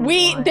probably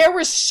wouldn't. There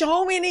were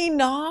so many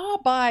gnaw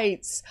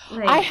bites.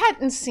 Like, I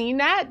hadn't seen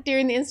that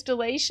during the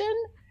installation.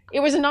 It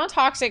was a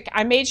non-toxic.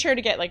 I made sure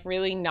to get like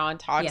really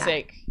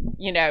non-toxic,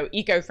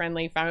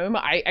 eco-friendly foam.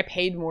 I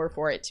paid more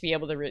for it to be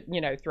able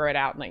to, throw it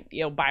out and like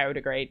it'll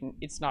biodegrade and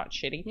it's not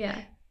shitty. Yeah.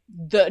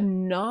 The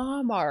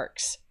gnaw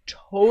marks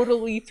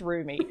totally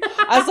threw me.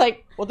 I was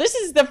like, well, this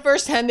is the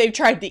first time they've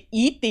tried to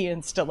eat the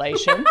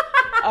installation.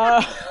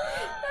 And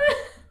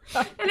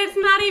it's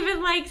not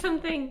even like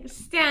something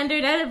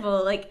standard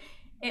edible. Like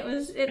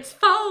it's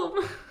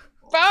foam.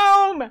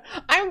 Foam.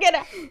 I'm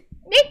gonna.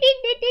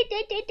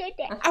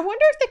 I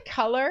wonder if the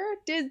color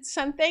did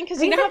something,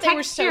 because you know how they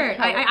were so colored.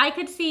 I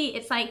could see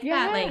it's like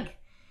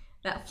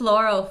that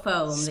floral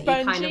foam spongy, that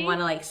you kind of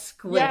want to like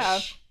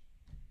squish.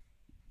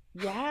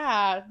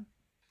 Yeah.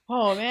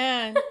 Oh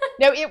man.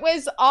 No, it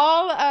was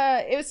all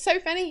it was so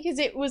funny because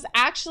it was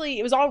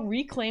all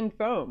reclaimed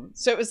foam.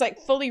 So it was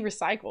like fully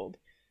recycled.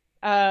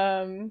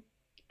 I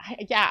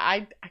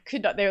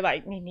could not. They were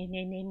like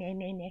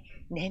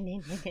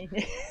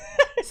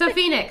So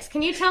Phoenix,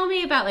 can you tell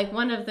me about like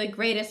one of the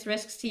greatest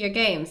risks to your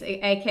games,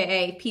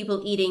 aka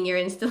people eating your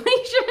installation?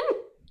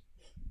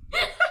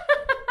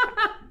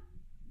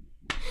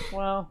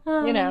 Well,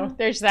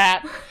 there's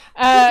that.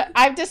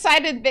 I've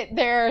decided that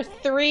there are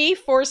 3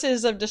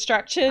 forces of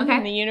destruction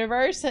in the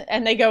universe,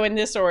 and they go in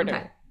this order.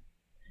 Okay.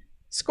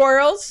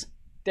 Squirrels,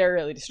 they're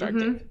really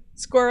destructive. Mm-hmm.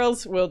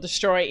 Squirrels will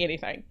destroy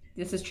anything.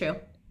 This is true.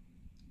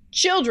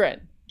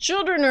 Children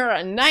are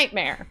a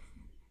nightmare.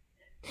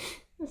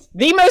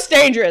 The most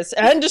dangerous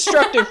and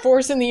destructive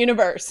force in the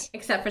universe.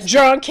 Except for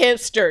drunk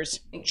hipsters.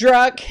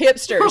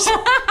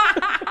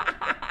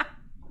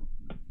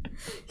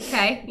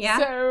 Okay, yeah.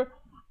 So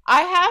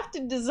I have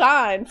to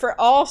design for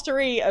all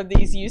 3 of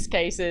these use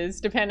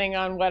cases, depending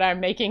on what I'm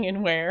making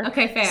and where.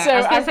 Okay, fair. So I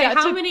was going to say,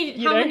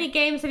 how many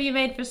games have you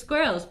made for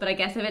squirrels? But I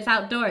guess if it's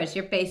outdoors,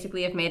 you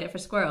basically have made it for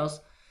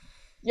squirrels.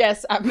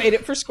 Yes, I've made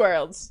it for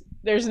squirrels.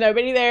 There's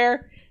nobody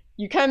there.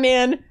 You come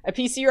in, a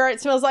piece of your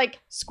art smells like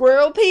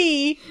squirrel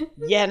pee.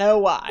 You know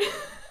why.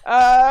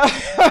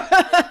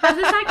 Has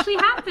this actually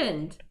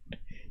happened?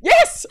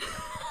 Yes!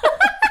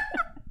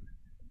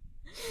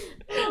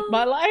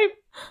 My life.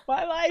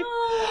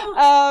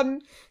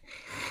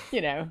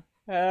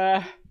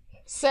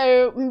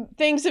 So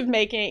things of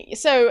making.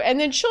 So,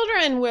 and then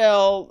children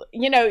will,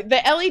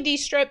 the LED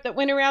strip that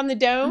went around the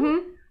dome.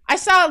 Mm-hmm. I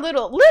saw a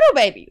little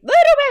baby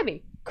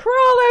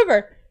crawl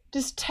over.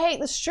 Just take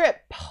the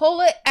strip,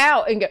 pull it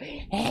out, and go,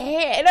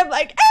 hey, and I'm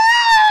like,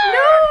 ah!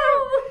 No!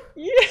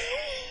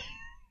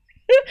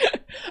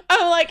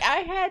 I'm like,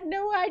 I had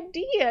no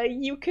idea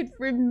you could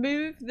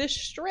remove the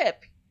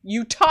strip,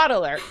 you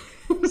toddler.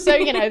 So,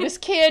 this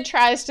kid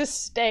tries to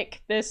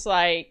stick this,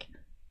 like,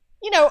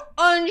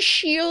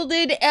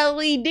 unshielded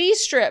LED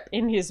strip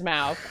in his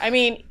mouth. I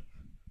mean,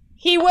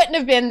 he wouldn't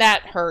have been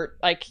that hurt.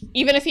 Like,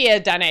 even if he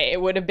had done it,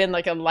 it would have been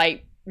like a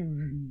light...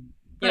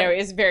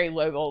 it's very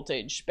low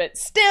voltage, but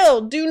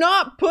still, do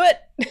not put.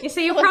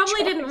 So you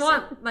probably didn't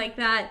want like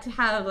that to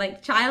have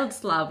like child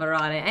slobber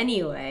on it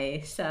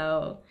anyway.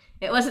 So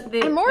it wasn't.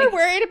 I'm more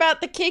worried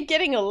about the kid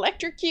getting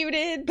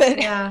electrocuted,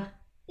 but yeah,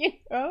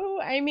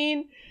 I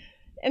mean,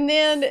 and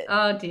then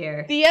oh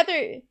dear, the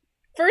other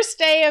first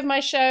day of my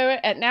show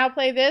at Now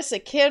Play This, a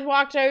kid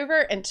walked over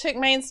and took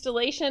my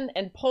installation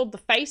and pulled the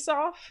face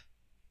off.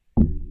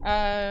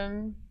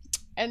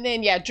 And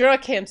then,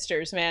 drunk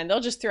hamsters, man,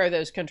 they'll just throw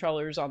those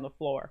controllers on the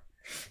floor.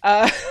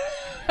 At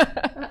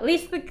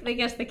least, I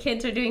guess the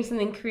kids are doing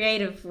something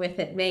creative with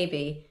it,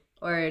 maybe,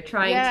 or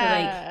trying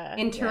to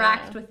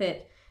interact with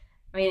it.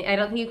 I mean, I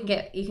don't think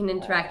you can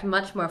interact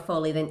much more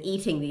fully than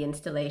eating the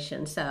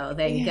installation. So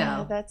there you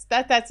go. That's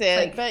it.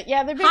 Like, but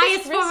the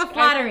highest form of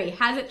flattery.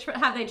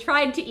 Have they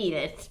tried to eat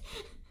it?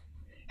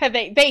 Have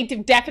they? They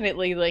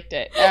definitely licked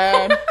it.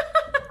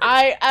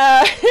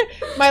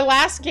 My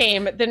last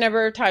game, the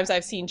number of times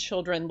I've seen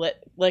children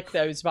lick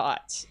those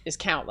bots is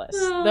countless.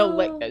 Oh. They'll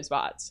lick those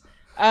bots.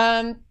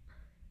 But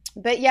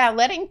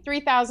letting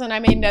 3,000, I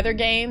made another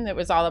game that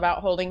was all about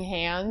holding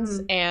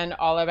hands and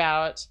all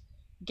about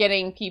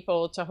getting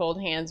people to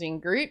hold hands in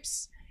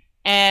groups.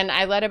 And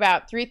I let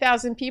about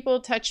 3,000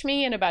 people touch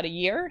me in about a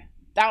year.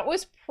 That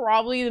was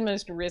probably the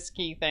most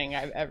risky thing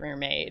I've ever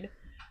made.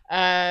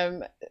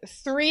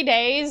 3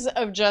 days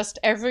of just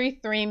every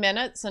 3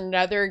 minutes,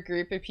 another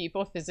group of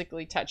people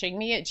physically touching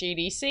me at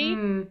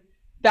GDC.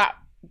 That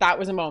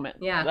was a moment.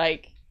 Yeah.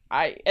 Like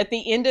at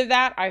the end of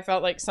that, I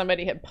felt like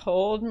somebody had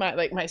pulled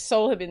my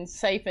soul had been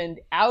siphoned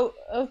out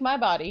of my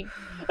body.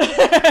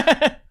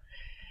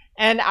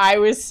 And I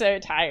was so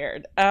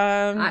tired.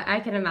 I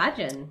can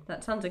imagine.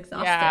 That sounds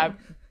exhausting. Yeah.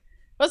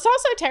 But it's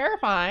also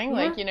terrifying. Yeah.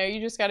 Like,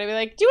 you just got to be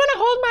like, do you want to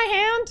hold my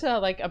hand? To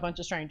like a bunch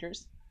of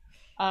strangers.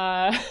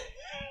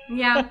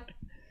 Yeah.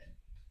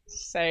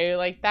 So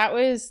like that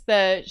was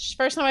the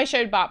first time I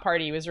showed Bot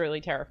Party was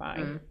really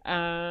terrifying.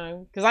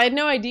 Because I had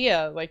no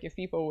idea like if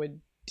people would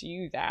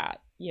do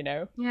that, you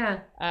know? Yeah.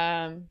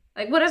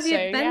 Like what have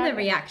been the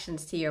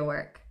reactions to your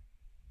work?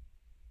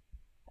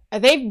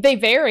 They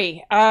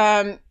vary.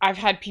 I've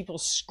had people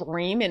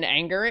scream in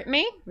anger at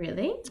me.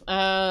 Really?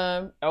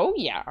 Oh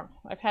yeah.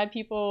 I've had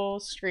people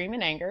scream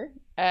in anger.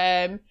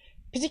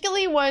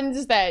 Particularly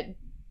ones that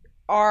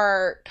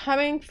are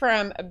coming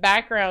from a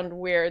background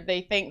where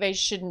they think they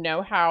should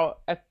know how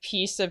a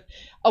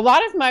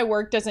lot of my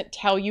work doesn't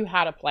tell you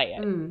how to play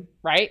it,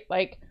 right?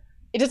 Like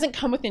it doesn't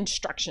come with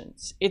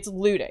instructions. It's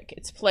ludic,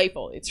 it's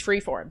playful, it's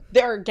freeform.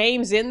 There are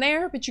games in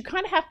there, but you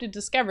kind of have to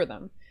discover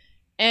them.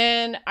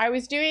 And I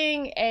was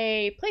doing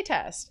a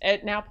playtest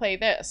at Now Play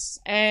This,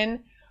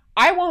 and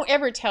I won't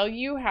ever tell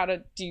you how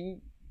to do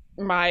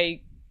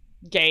my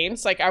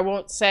games. Like I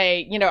won't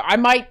say, you know, I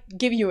might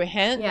give you a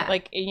hint. Yeah.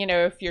 Like, you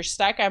know, if you're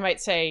stuck, I might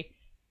say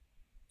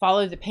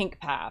follow the pink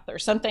path or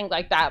something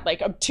like that,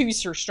 like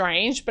obtuse or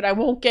strange, but I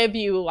won't give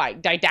you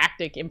like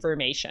didactic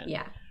information.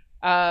 Yeah.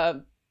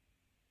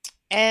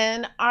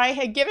 And I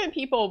had given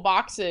people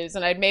boxes,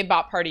 and I'd made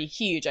Bot Party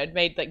huge. I'd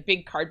made like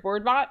big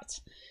cardboard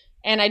bots,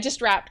 and I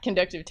just wrapped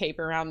conductive tape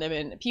around them,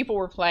 and people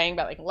were playing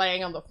by like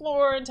laying on the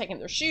floor and taking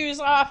their shoes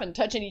off and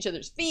touching each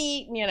other's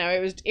feet. You know,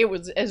 it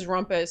was as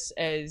rumpus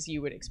as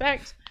you would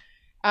expect.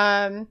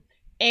 And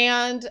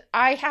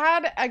I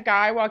had a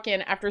guy walk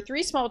in after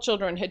 3 small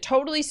children had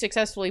totally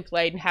successfully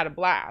played and had a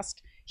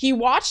blast. He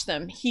watched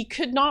them. He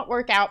could not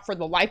work out for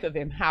the life of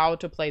him how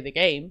to play the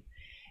game.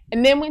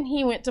 And then when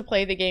he went to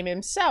play the game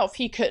himself,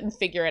 he couldn't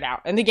figure it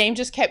out. And the game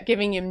just kept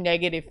giving him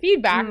negative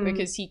feedback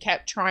because he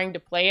kept trying to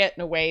play it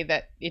in a way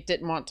that it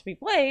didn't want to be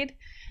played.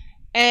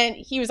 And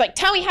he was like,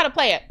 tell me how to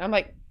play it. And I'm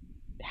like,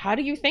 how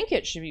do you think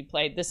it should be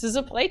played? This is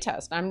a play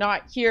test. I'm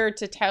not here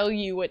to tell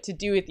you what to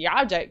do with the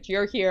object.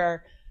 You're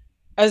here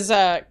as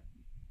a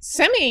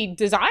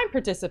semi-design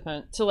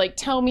participant to like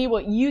tell me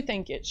what you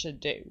think it should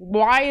do.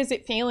 Why is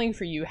it failing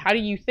for you? How do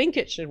you think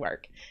it should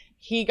work?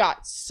 He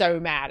got so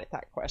mad at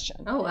that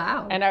question. Oh,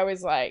 wow. And I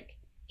was like,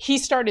 he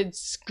started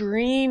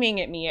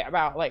screaming at me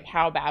about like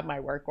how bad my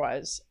work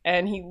was.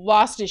 And he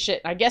lost his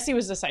shit. And I guess he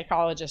was a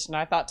psychologist. And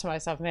I thought to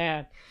myself,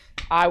 man,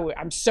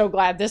 I'm so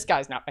glad this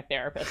guy's not my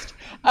therapist.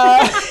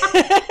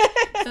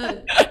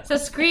 So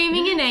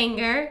screaming in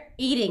anger,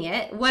 eating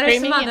it. What are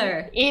some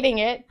other? Eating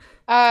it.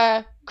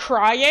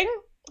 Crying.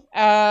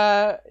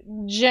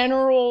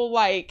 General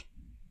like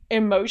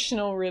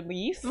emotional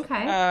relief.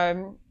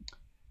 Okay.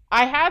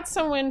 I had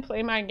someone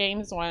play my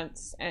games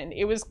once, and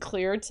it was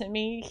clear to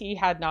me he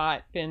had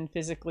not been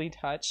physically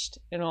touched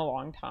in a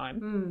long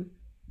time.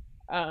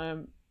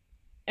 And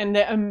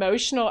the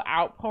emotional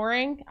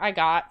outpouring I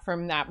got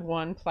from that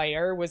one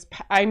player was,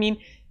 I mean,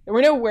 there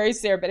were no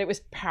words there, but it was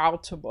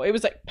palatable. It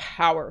was like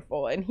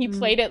powerful. And he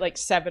played it like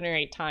 7 or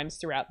 8 times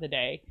throughout the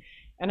day.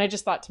 And I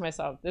just thought to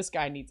myself, this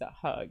guy needs a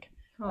hug.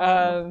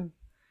 And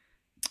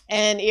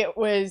it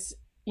was,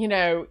 you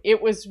know,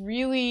 it was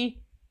really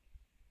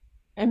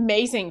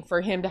amazing for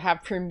him to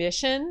have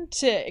permission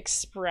to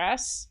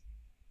express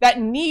that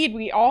need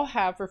we all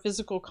have for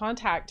physical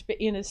contact, but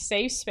in a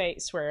safe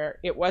space where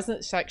it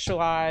wasn't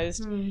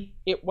sexualized,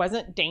 it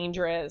wasn't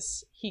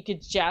dangerous. He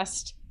could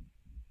just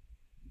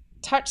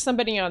touch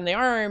somebody on the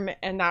arm,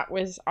 and that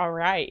was all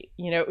right.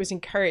 You know, it was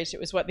encouraged. It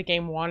was what the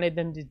game wanted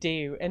them to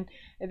do. And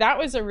that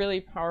was a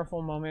really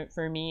powerful moment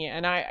for me.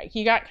 And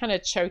he got kind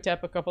of choked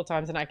up a couple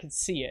times, and I could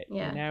see it,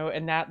 you know,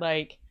 and that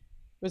like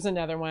was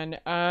another one.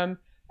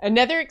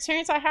 Another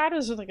experience I had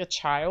was with like a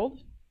child,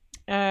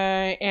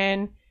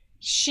 and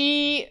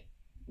she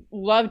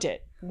loved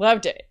it.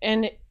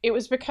 And it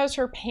was because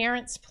her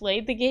parents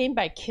played the game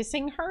by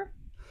kissing her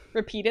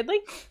repeatedly.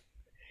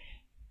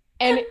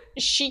 And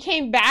she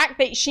came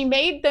back, she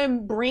made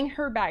them bring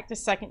her back the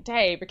second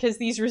day because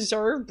these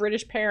reserved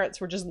British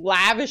parents were just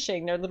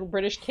lavishing their little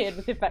British kid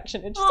with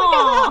affection. And she's like,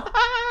 oh,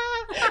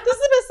 this is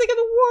the best thing in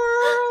the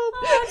world.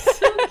 Oh, that's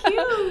so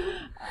cute.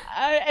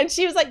 And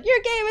she was like, your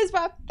game is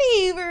my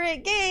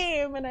favorite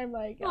game. And I'm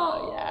like,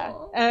 oh, yeah.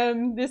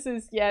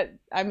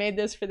 I made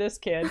this for this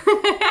kid.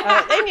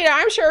 And, you know,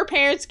 I'm sure her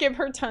parents give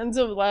her tons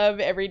of love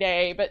every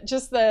day, but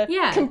just the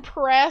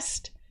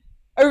compressed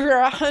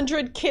over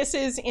 100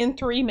 kisses in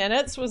 3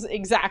 minutes was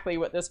exactly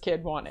what this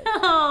kid wanted.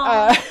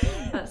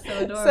 That's so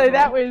adorable. So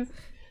that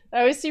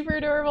was super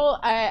adorable.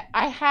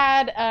 I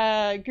had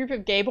a group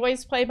of gay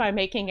boys play by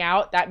making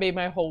out. That made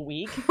my whole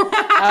week.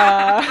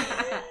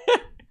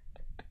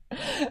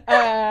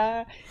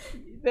 I've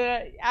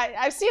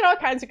seen all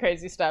kinds of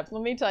crazy stuff.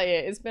 Let me tell you,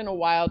 it's been a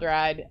wild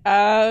ride.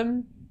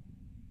 And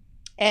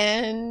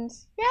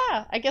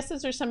yeah, I guess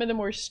those are some of the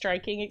more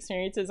striking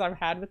experiences I've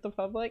had with the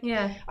public.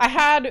 Yeah. I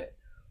had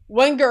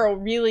one girl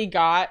really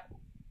got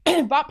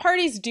Bot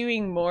Party's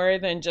doing more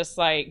than just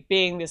like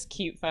being this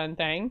cute fun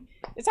thing.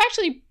 It's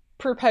actually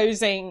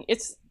proposing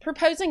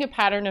a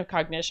pattern of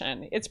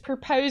cognition. It's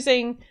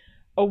proposing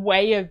a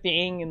way of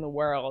being in the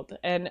world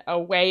and a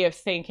way of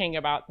thinking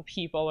about the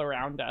people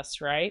around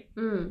us, right?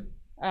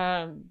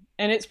 And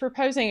it's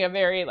proposing a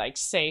very like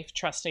safe,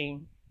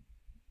 trusting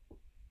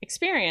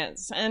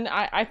experience. And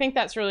I think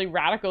that's really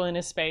radical in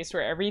a space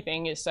where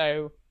everything is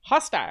so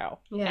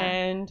hostile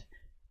and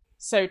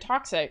so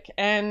toxic.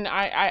 And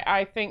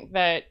I think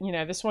that, you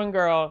know, this one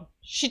girl,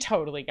 she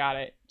totally got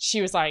it.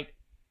 She was like,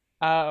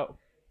 oh,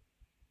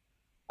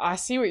 I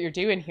see what you're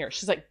doing here.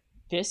 She's like,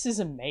 this is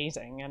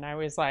amazing. And I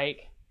was like,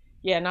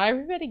 yeah, not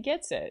everybody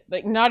gets it.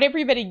 Like, not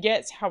everybody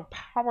gets how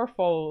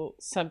powerful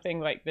something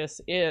like this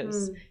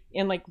is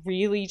in like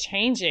really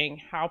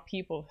changing how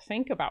people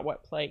think about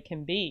what play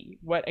can be,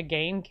 what a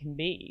game can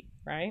be,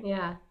 right?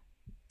 Yeah.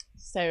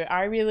 So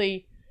I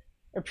really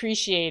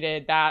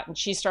appreciated that. And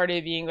she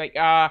started being like,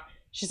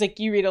 she's like,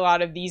 you read a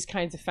lot of these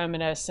kinds of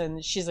feminists,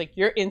 and she's like,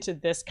 you're into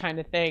this kind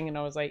of thing. And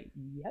I was like,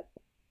 yep.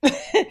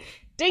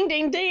 Ding,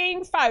 ding,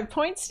 ding, 5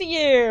 points to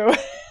you.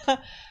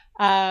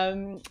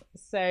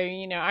 So,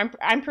 you know,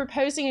 I'm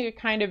proposing a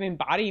kind of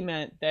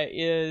embodiment that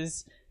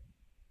is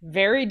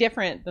very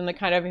different than the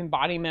kind of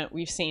embodiment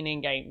we've seen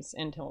in games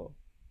until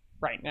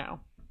right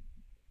now.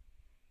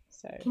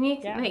 So can you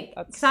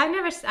because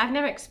I've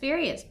never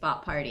experienced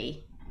Bot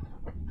Party.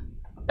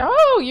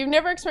 Oh, you've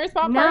never experienced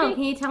Bot Party? No,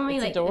 can you tell me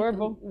it's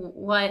adorable.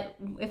 What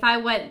if I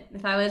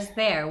was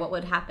there, what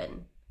would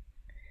happen?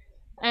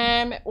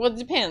 Well, it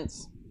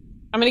depends.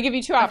 I'm going to give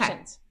you two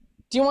options.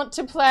 Do you want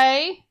to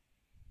play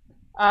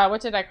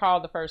what did I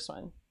call the first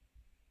one?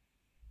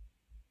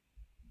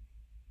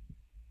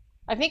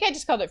 I think I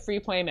just called it free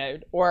play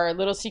mode or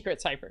Little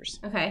Secret Ciphers.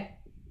 Okay.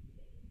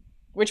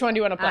 Which one do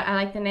you want to play? I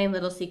like the name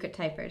Little Secret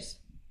Ciphers.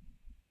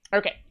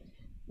 Okay.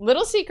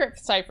 Little Secret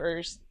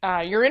Ciphers,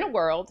 you're in a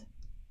world,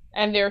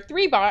 and there are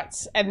 3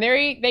 bots, and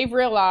they've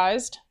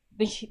realized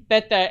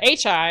that the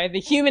HI, the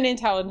human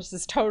intelligence,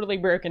 is totally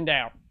broken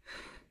down.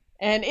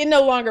 And it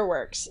no longer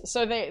works.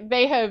 So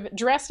they have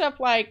dressed up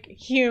like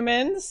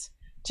humans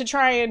to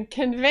try and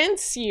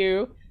convince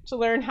you to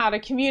learn how to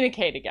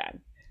communicate again.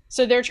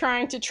 So they're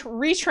trying to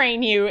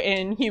retrain you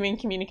in human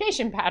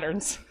communication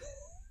patterns.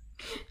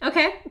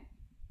 Okay.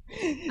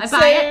 I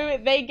buy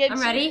it. I'm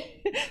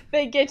ready.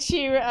 They get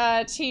you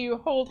to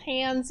hold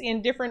hands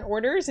in different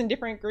orders in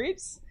different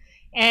groups.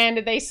 And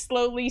they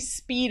slowly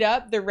speed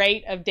up the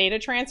rate of data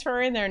transfer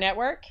in their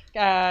network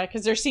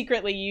because they're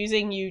secretly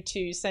using you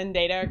to send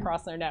data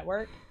across their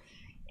network.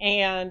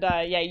 And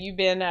you've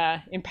been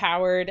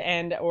empowered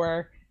and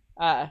or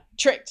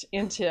tricked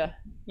into,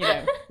 you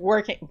know,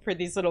 working for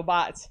these little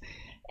bots.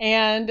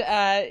 And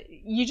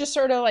you just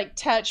sort of like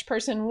touch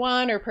person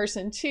 1 or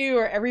person 2,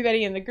 or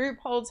everybody in the group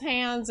holds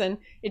hands, and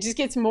it just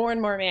gets more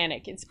and more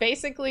manic. It's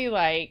basically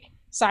like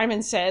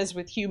Simon Says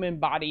with human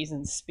bodies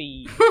and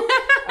speed.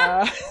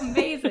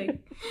 Amazing.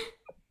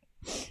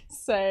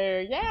 So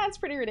yeah, it's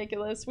pretty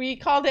ridiculous. We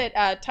called it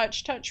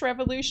Touch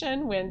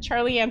Revolution when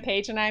Charlie Ann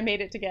Page and I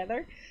made it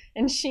together,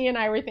 and she and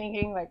I were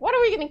thinking like, what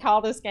are we going to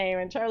call this game?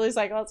 And Charlie's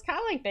like, well, it's kind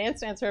of like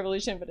Dance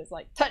Revolution, but it's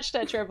like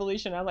Touch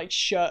Revolution. I'm like,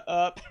 shut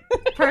up.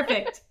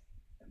 Perfect.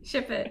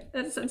 Ship it.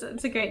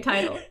 It's a great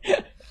title.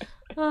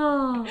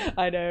 Oh,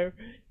 I know.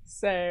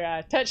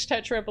 So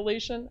Touch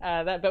Revolution.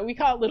 But we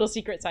call it Little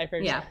Secret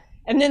Ciphers. Yeah.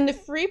 And then the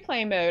free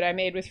play mode I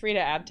made with Frida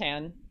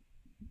Abtan.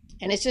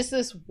 And it's just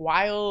this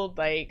wild,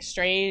 like,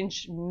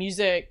 strange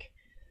music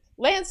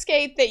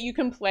landscape that you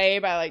can play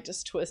by, like,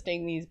 just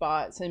twisting these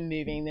bots and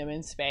moving them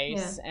in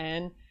space. Yeah.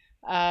 And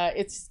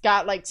it's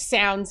got, like,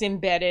 sounds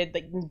embedded,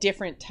 like,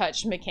 different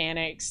touch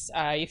mechanics.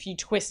 If you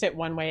twist it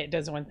one way, it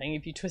does one thing.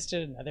 If you twist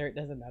it another, it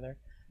does another.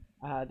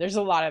 There's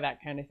a lot of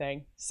that kind of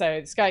thing. So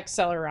it's got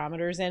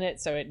accelerometers in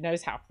it, so it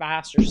knows how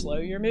fast or slow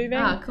you're moving.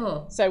 Ah,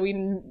 cool. So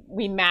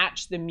we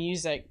match the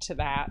music to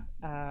that,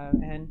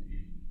 and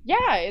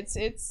yeah,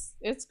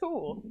 it's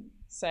cool.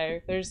 So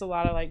there's a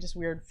lot of like just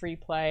weird free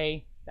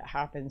play that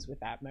happens with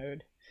that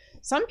mode.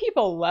 Some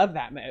people love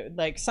that mode.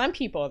 Like some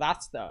people,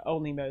 that's the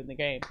only mode in the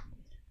game.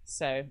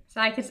 So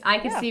I could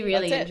see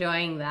really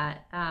enjoying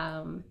that.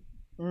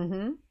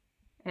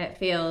 It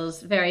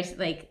feels very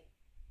like.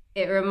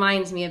 It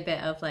reminds me a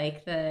bit of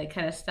like the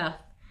kind of stuff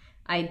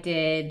I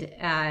did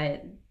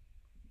kind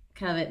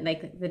of at,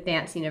 like the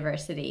dance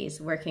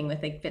universities, working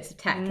with like bits of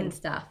tech and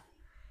stuff.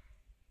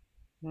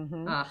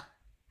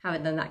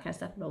 Haven't done that kind of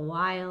stuff in a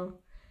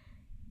while.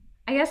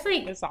 I guess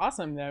like it's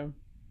awesome though.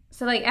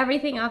 So like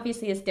everything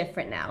obviously is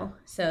different now.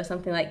 So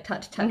something like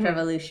Touch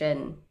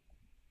Revolution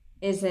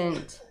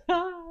isn't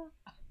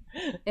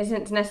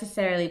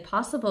necessarily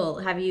possible.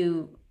 Have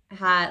you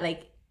had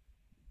like?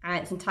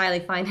 It's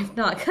entirely fine if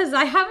not, because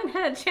I haven't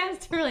had a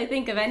chance to really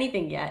think of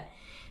anything yet.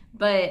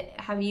 But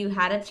have you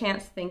had a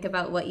chance to think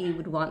about what you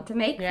would want to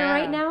make for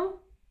right now?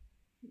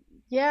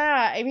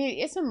 Yeah, I mean,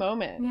 it's a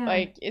moment. Yeah.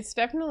 Like, it's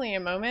definitely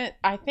a moment.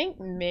 I think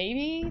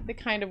maybe the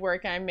kind of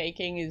work I'm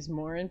making is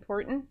more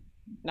important,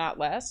 not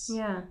less.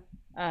 Yeah.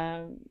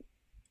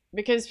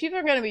 Because people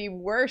are going to be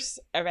worse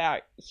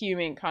about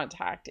human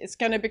contact. It's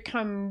going to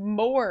become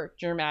more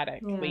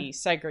dramatically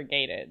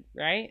segregated,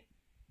 right?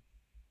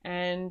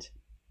 And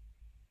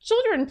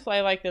children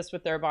play like this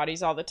with their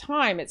bodies all the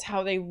time. It's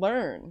how they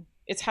learn.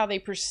 It's how they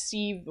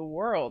perceive the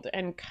world.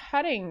 And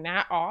cutting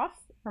that off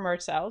from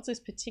ourselves is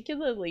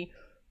particularly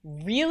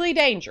really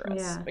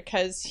dangerous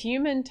because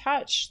human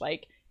touch,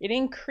 like, It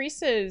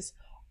increases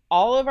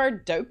all of our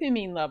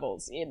dopamine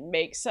levels. It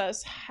makes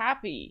us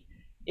happy.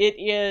 It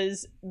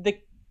is the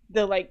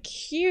like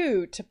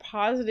cue to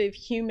positive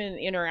human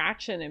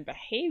interaction and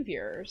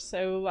behavior.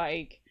 So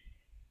like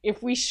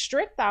if we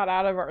strip that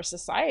out of our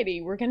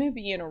society, we're going to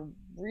be in a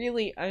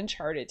really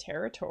uncharted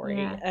territory.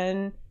 Yeah.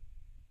 And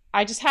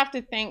I just have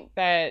to think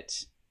that,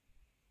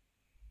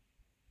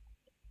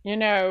 you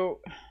know,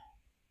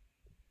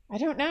 I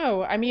don't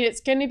know. I mean,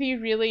 it's going to be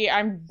really,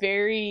 I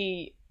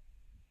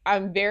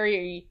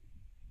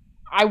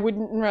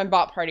wouldn't run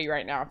Bot Party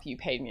right now if you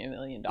paid me $1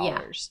 million,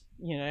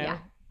 you know?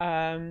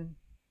 Yeah.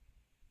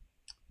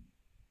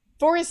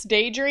 Forest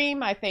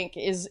Daydream, I think,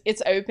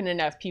 it's open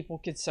enough people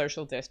could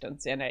social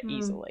distance in it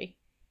easily.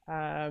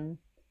 Like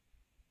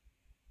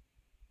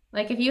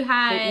if you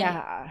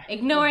had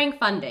ignoring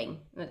funding,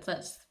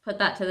 let's put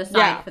that to the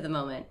side for the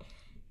moment.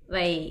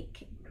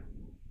 Like,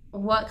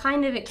 what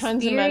kind of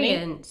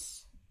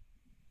experience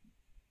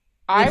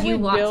would you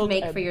want to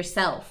make for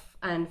yourself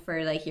and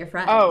for like your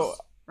friends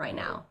right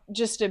now?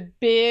 Just a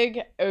big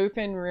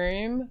open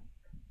room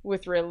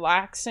with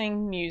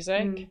relaxing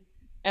music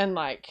and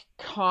like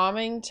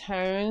calming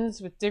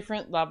tones with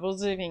different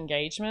levels of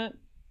engagement,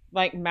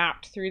 like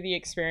mapped through the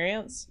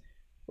experience,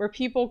 where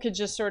people could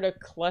just sort of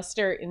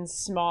cluster in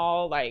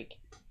small, like,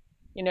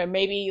 you know,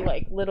 maybe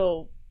like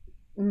little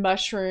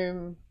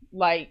mushroom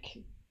like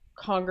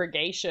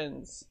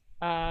congregations,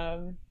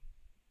 and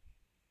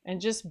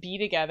just be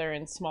together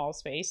in small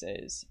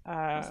spaces.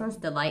 That sounds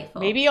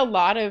delightful. Maybe a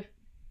lot of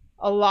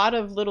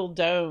little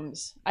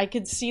domes. I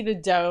could see the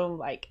dome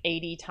like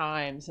 80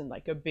 times in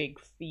like a big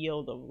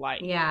field of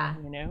light. Yeah.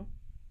 You know?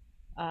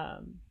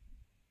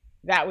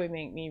 That would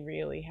make me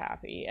really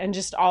happy. And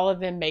just all of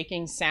them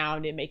making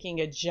sound and making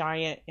a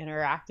giant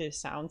interactive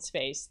sound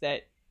space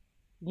that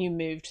you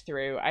moved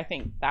through. I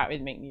think that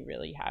would make me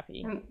really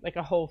happy. Like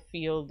a whole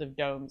field of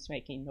domes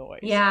making noise.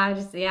 Yeah, I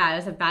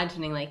was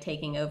imagining like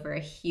taking over a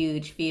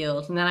huge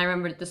field. And then I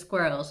remembered the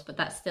squirrels, but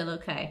that's still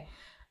okay.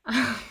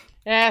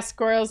 Yeah,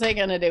 squirrels, they're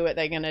gonna do what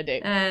they're gonna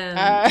do.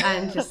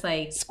 And just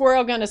like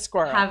squirrel gonna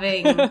squirrel.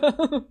 Having,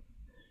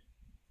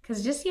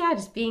 because just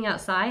being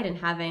outside and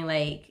having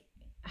like,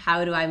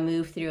 how do I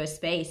move through a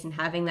space and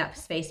having that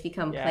space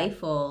become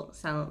playful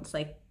sounds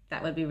like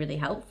that would be really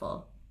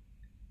helpful.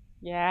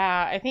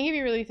 Yeah, I think it'd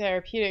be really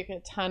therapeutic. A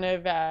ton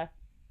of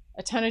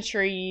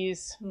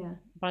trees, a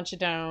bunch of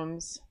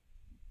domes,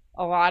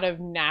 a lot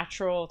of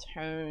natural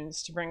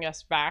tones to bring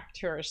us back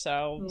to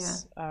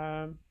ourselves.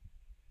 Yeah.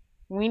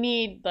 We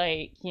need,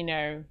 like, you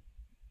know,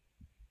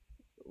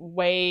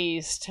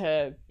 ways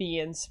to be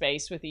in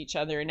space with each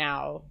other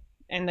now.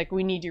 And, like,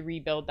 we need to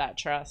rebuild that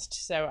trust.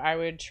 So I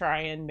would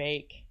try and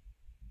make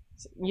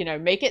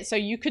it so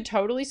you could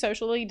totally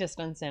socially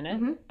distance in it.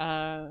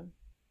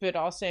 But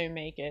also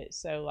make it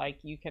so, like,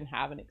 you can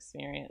have an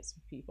experience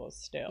with people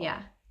still.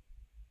 Yeah.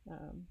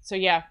 So,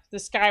 yeah, if the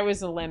sky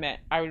was the limit,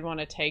 I would want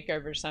to take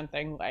over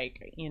something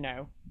like, you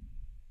know,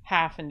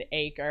 half an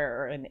acre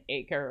or an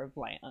acre of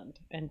land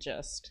and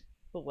just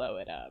blow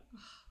it up.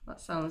 That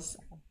sounds...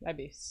 That'd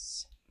be...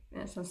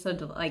 That sounds so,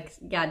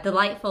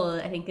 delightful,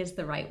 I think, is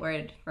the right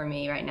word for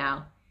me right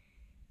now.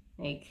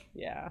 Like...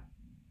 Yeah.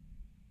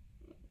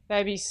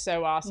 That'd be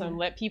so awesome.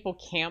 Let people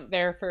camp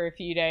there for a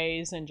few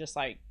days and just,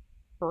 like,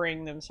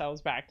 bring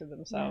themselves back to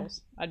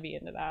themselves. I'd be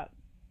into that.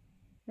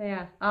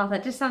 Yeah. Oh,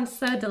 that just sounds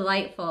so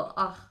delightful.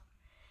 Oh,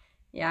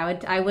 yeah.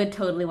 I would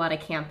totally want to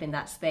camp in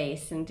that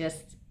space and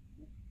just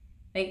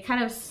like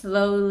kind of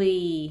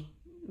slowly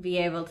be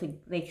able to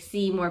like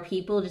see more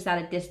people just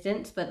at a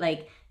distance, but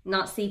like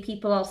not see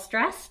people all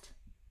stressed.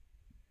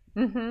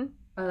 Or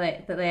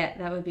like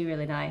that would be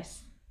really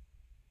nice.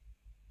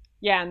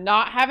 Yeah,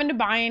 not having to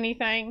buy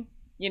anything,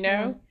 you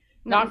know.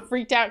 Not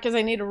freaked out because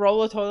I need a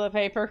roll of toilet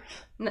paper.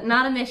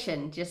 Not a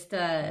mission, just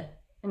an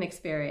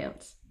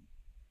experience.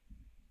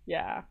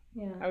 Yeah.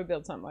 I would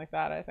build something like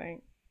that, I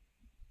think.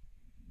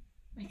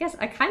 I guess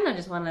I kind of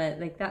just want to,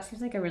 like, that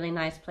seems like a really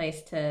nice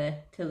place to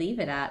leave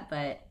it at,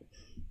 but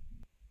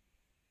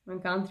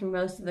I've gone through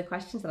most of the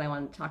questions that I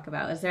wanted to talk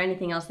about. Is there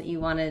anything else that you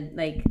wanted,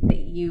 like, that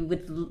you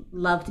would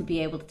love to be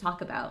able to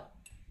talk about?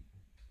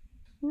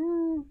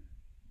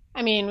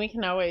 I mean, we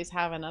can always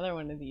have another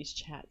one of these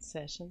chat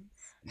sessions.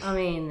 I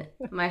mean,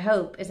 my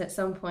hope is at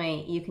some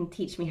point you can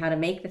teach me how to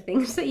make the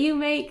things that you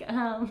make.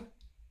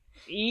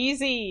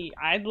 Easy.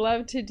 I'd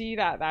love to do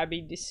that. That'd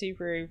be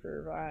super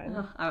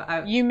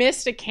fun. You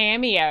missed a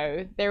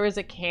cameo. There was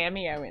a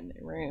cameo in the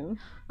room.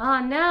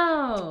 Oh,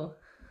 no.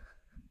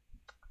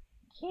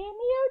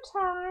 Cameo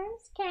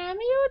times.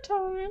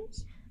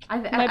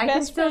 I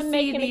can still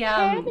see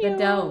the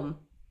dome.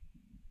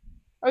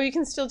 Oh, you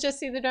can still just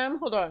see the dome?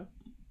 Hold on.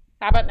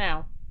 How about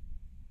now?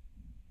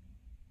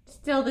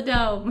 Still the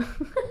dome.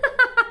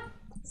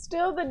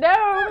 Still the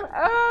dome.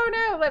 Oh,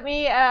 no. Let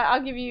me,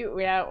 I'll give you,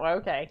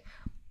 okay.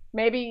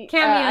 Maybe,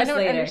 I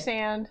don't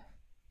understand.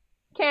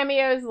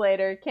 Cameos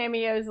later.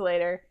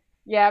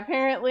 Yeah,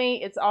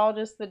 apparently it's all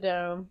just the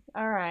dome.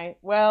 All right.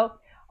 Well,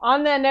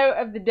 On that note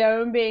of the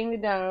dome being the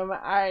dome,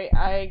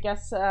 I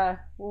guess,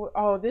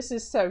 oh, this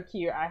is so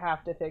cute. I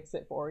have to fix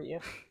it for you.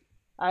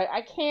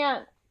 I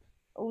can't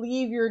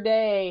leave your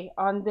day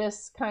on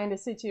this kind of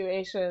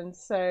situation,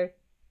 so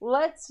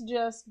let's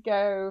just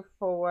go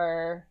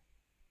for,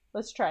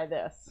 let's try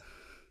this.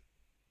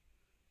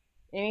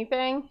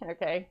 Anything?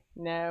 Okay,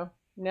 no,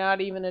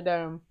 not even a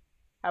dome.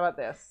 How about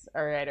this?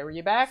 All right, are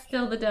you back?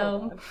 Still the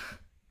dome.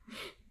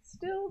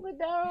 Still the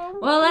dome.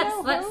 Well,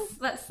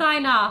 let's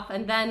sign off,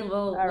 and then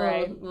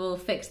we'll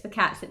fix the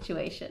cat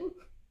situation.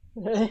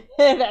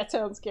 That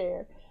sounds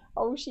good.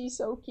 Oh, she's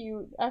so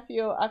cute. I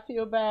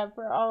feel bad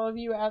for all of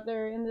you out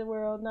there in the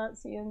world not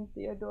seeing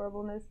the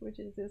adorableness, which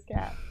is this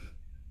cat.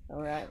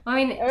 All right. I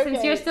mean, okay,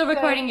 since you're still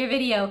recording your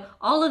video,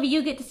 all of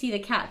you get to see the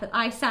cat that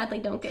I sadly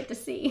don't get to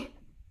see.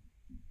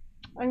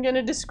 I'm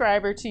gonna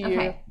describe her to you.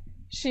 Okay.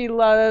 She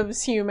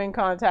loves human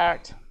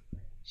contact.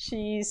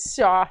 She's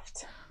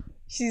soft.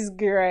 She's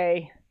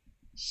gray.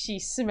 She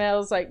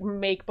smells like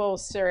maple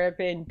syrup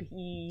and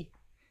pee.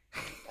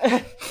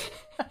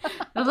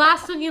 The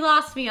last one you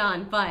lost me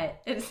on,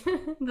 but it's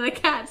the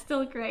cat's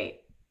still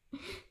great.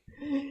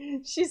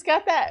 She's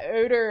got that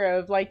odor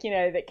of, like, you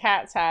know, that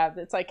cats have.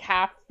 That's like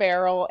half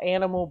feral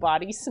animal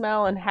body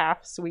smell and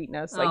half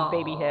sweetness, like Aww.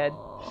 baby head.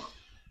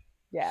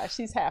 Yeah,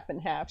 she's half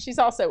and half. She's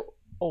also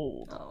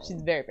old. Oh.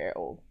 She's very, very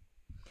old.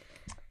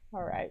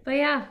 All right. But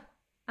yeah,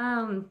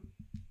 I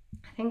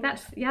think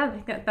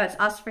that's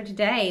us for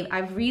today.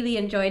 I've really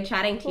enjoyed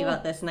chatting to you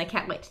about this, and I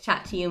can't wait to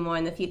chat to you more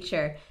in the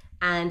future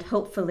and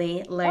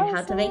hopefully learn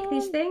how to make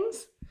these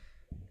things.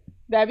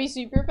 That'd be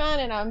super fun,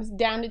 and I'm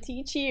down to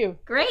teach you.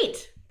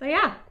 Great. But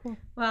yeah,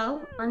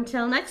 well,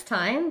 until next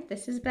time,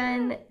 this has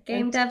been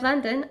Game Dev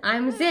London.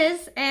 I'm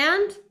Ziz,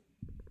 and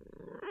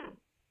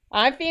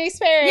I'm Phoenix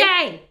Fairy.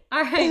 yay!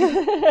 All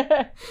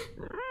right.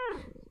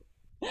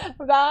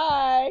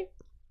 Bye.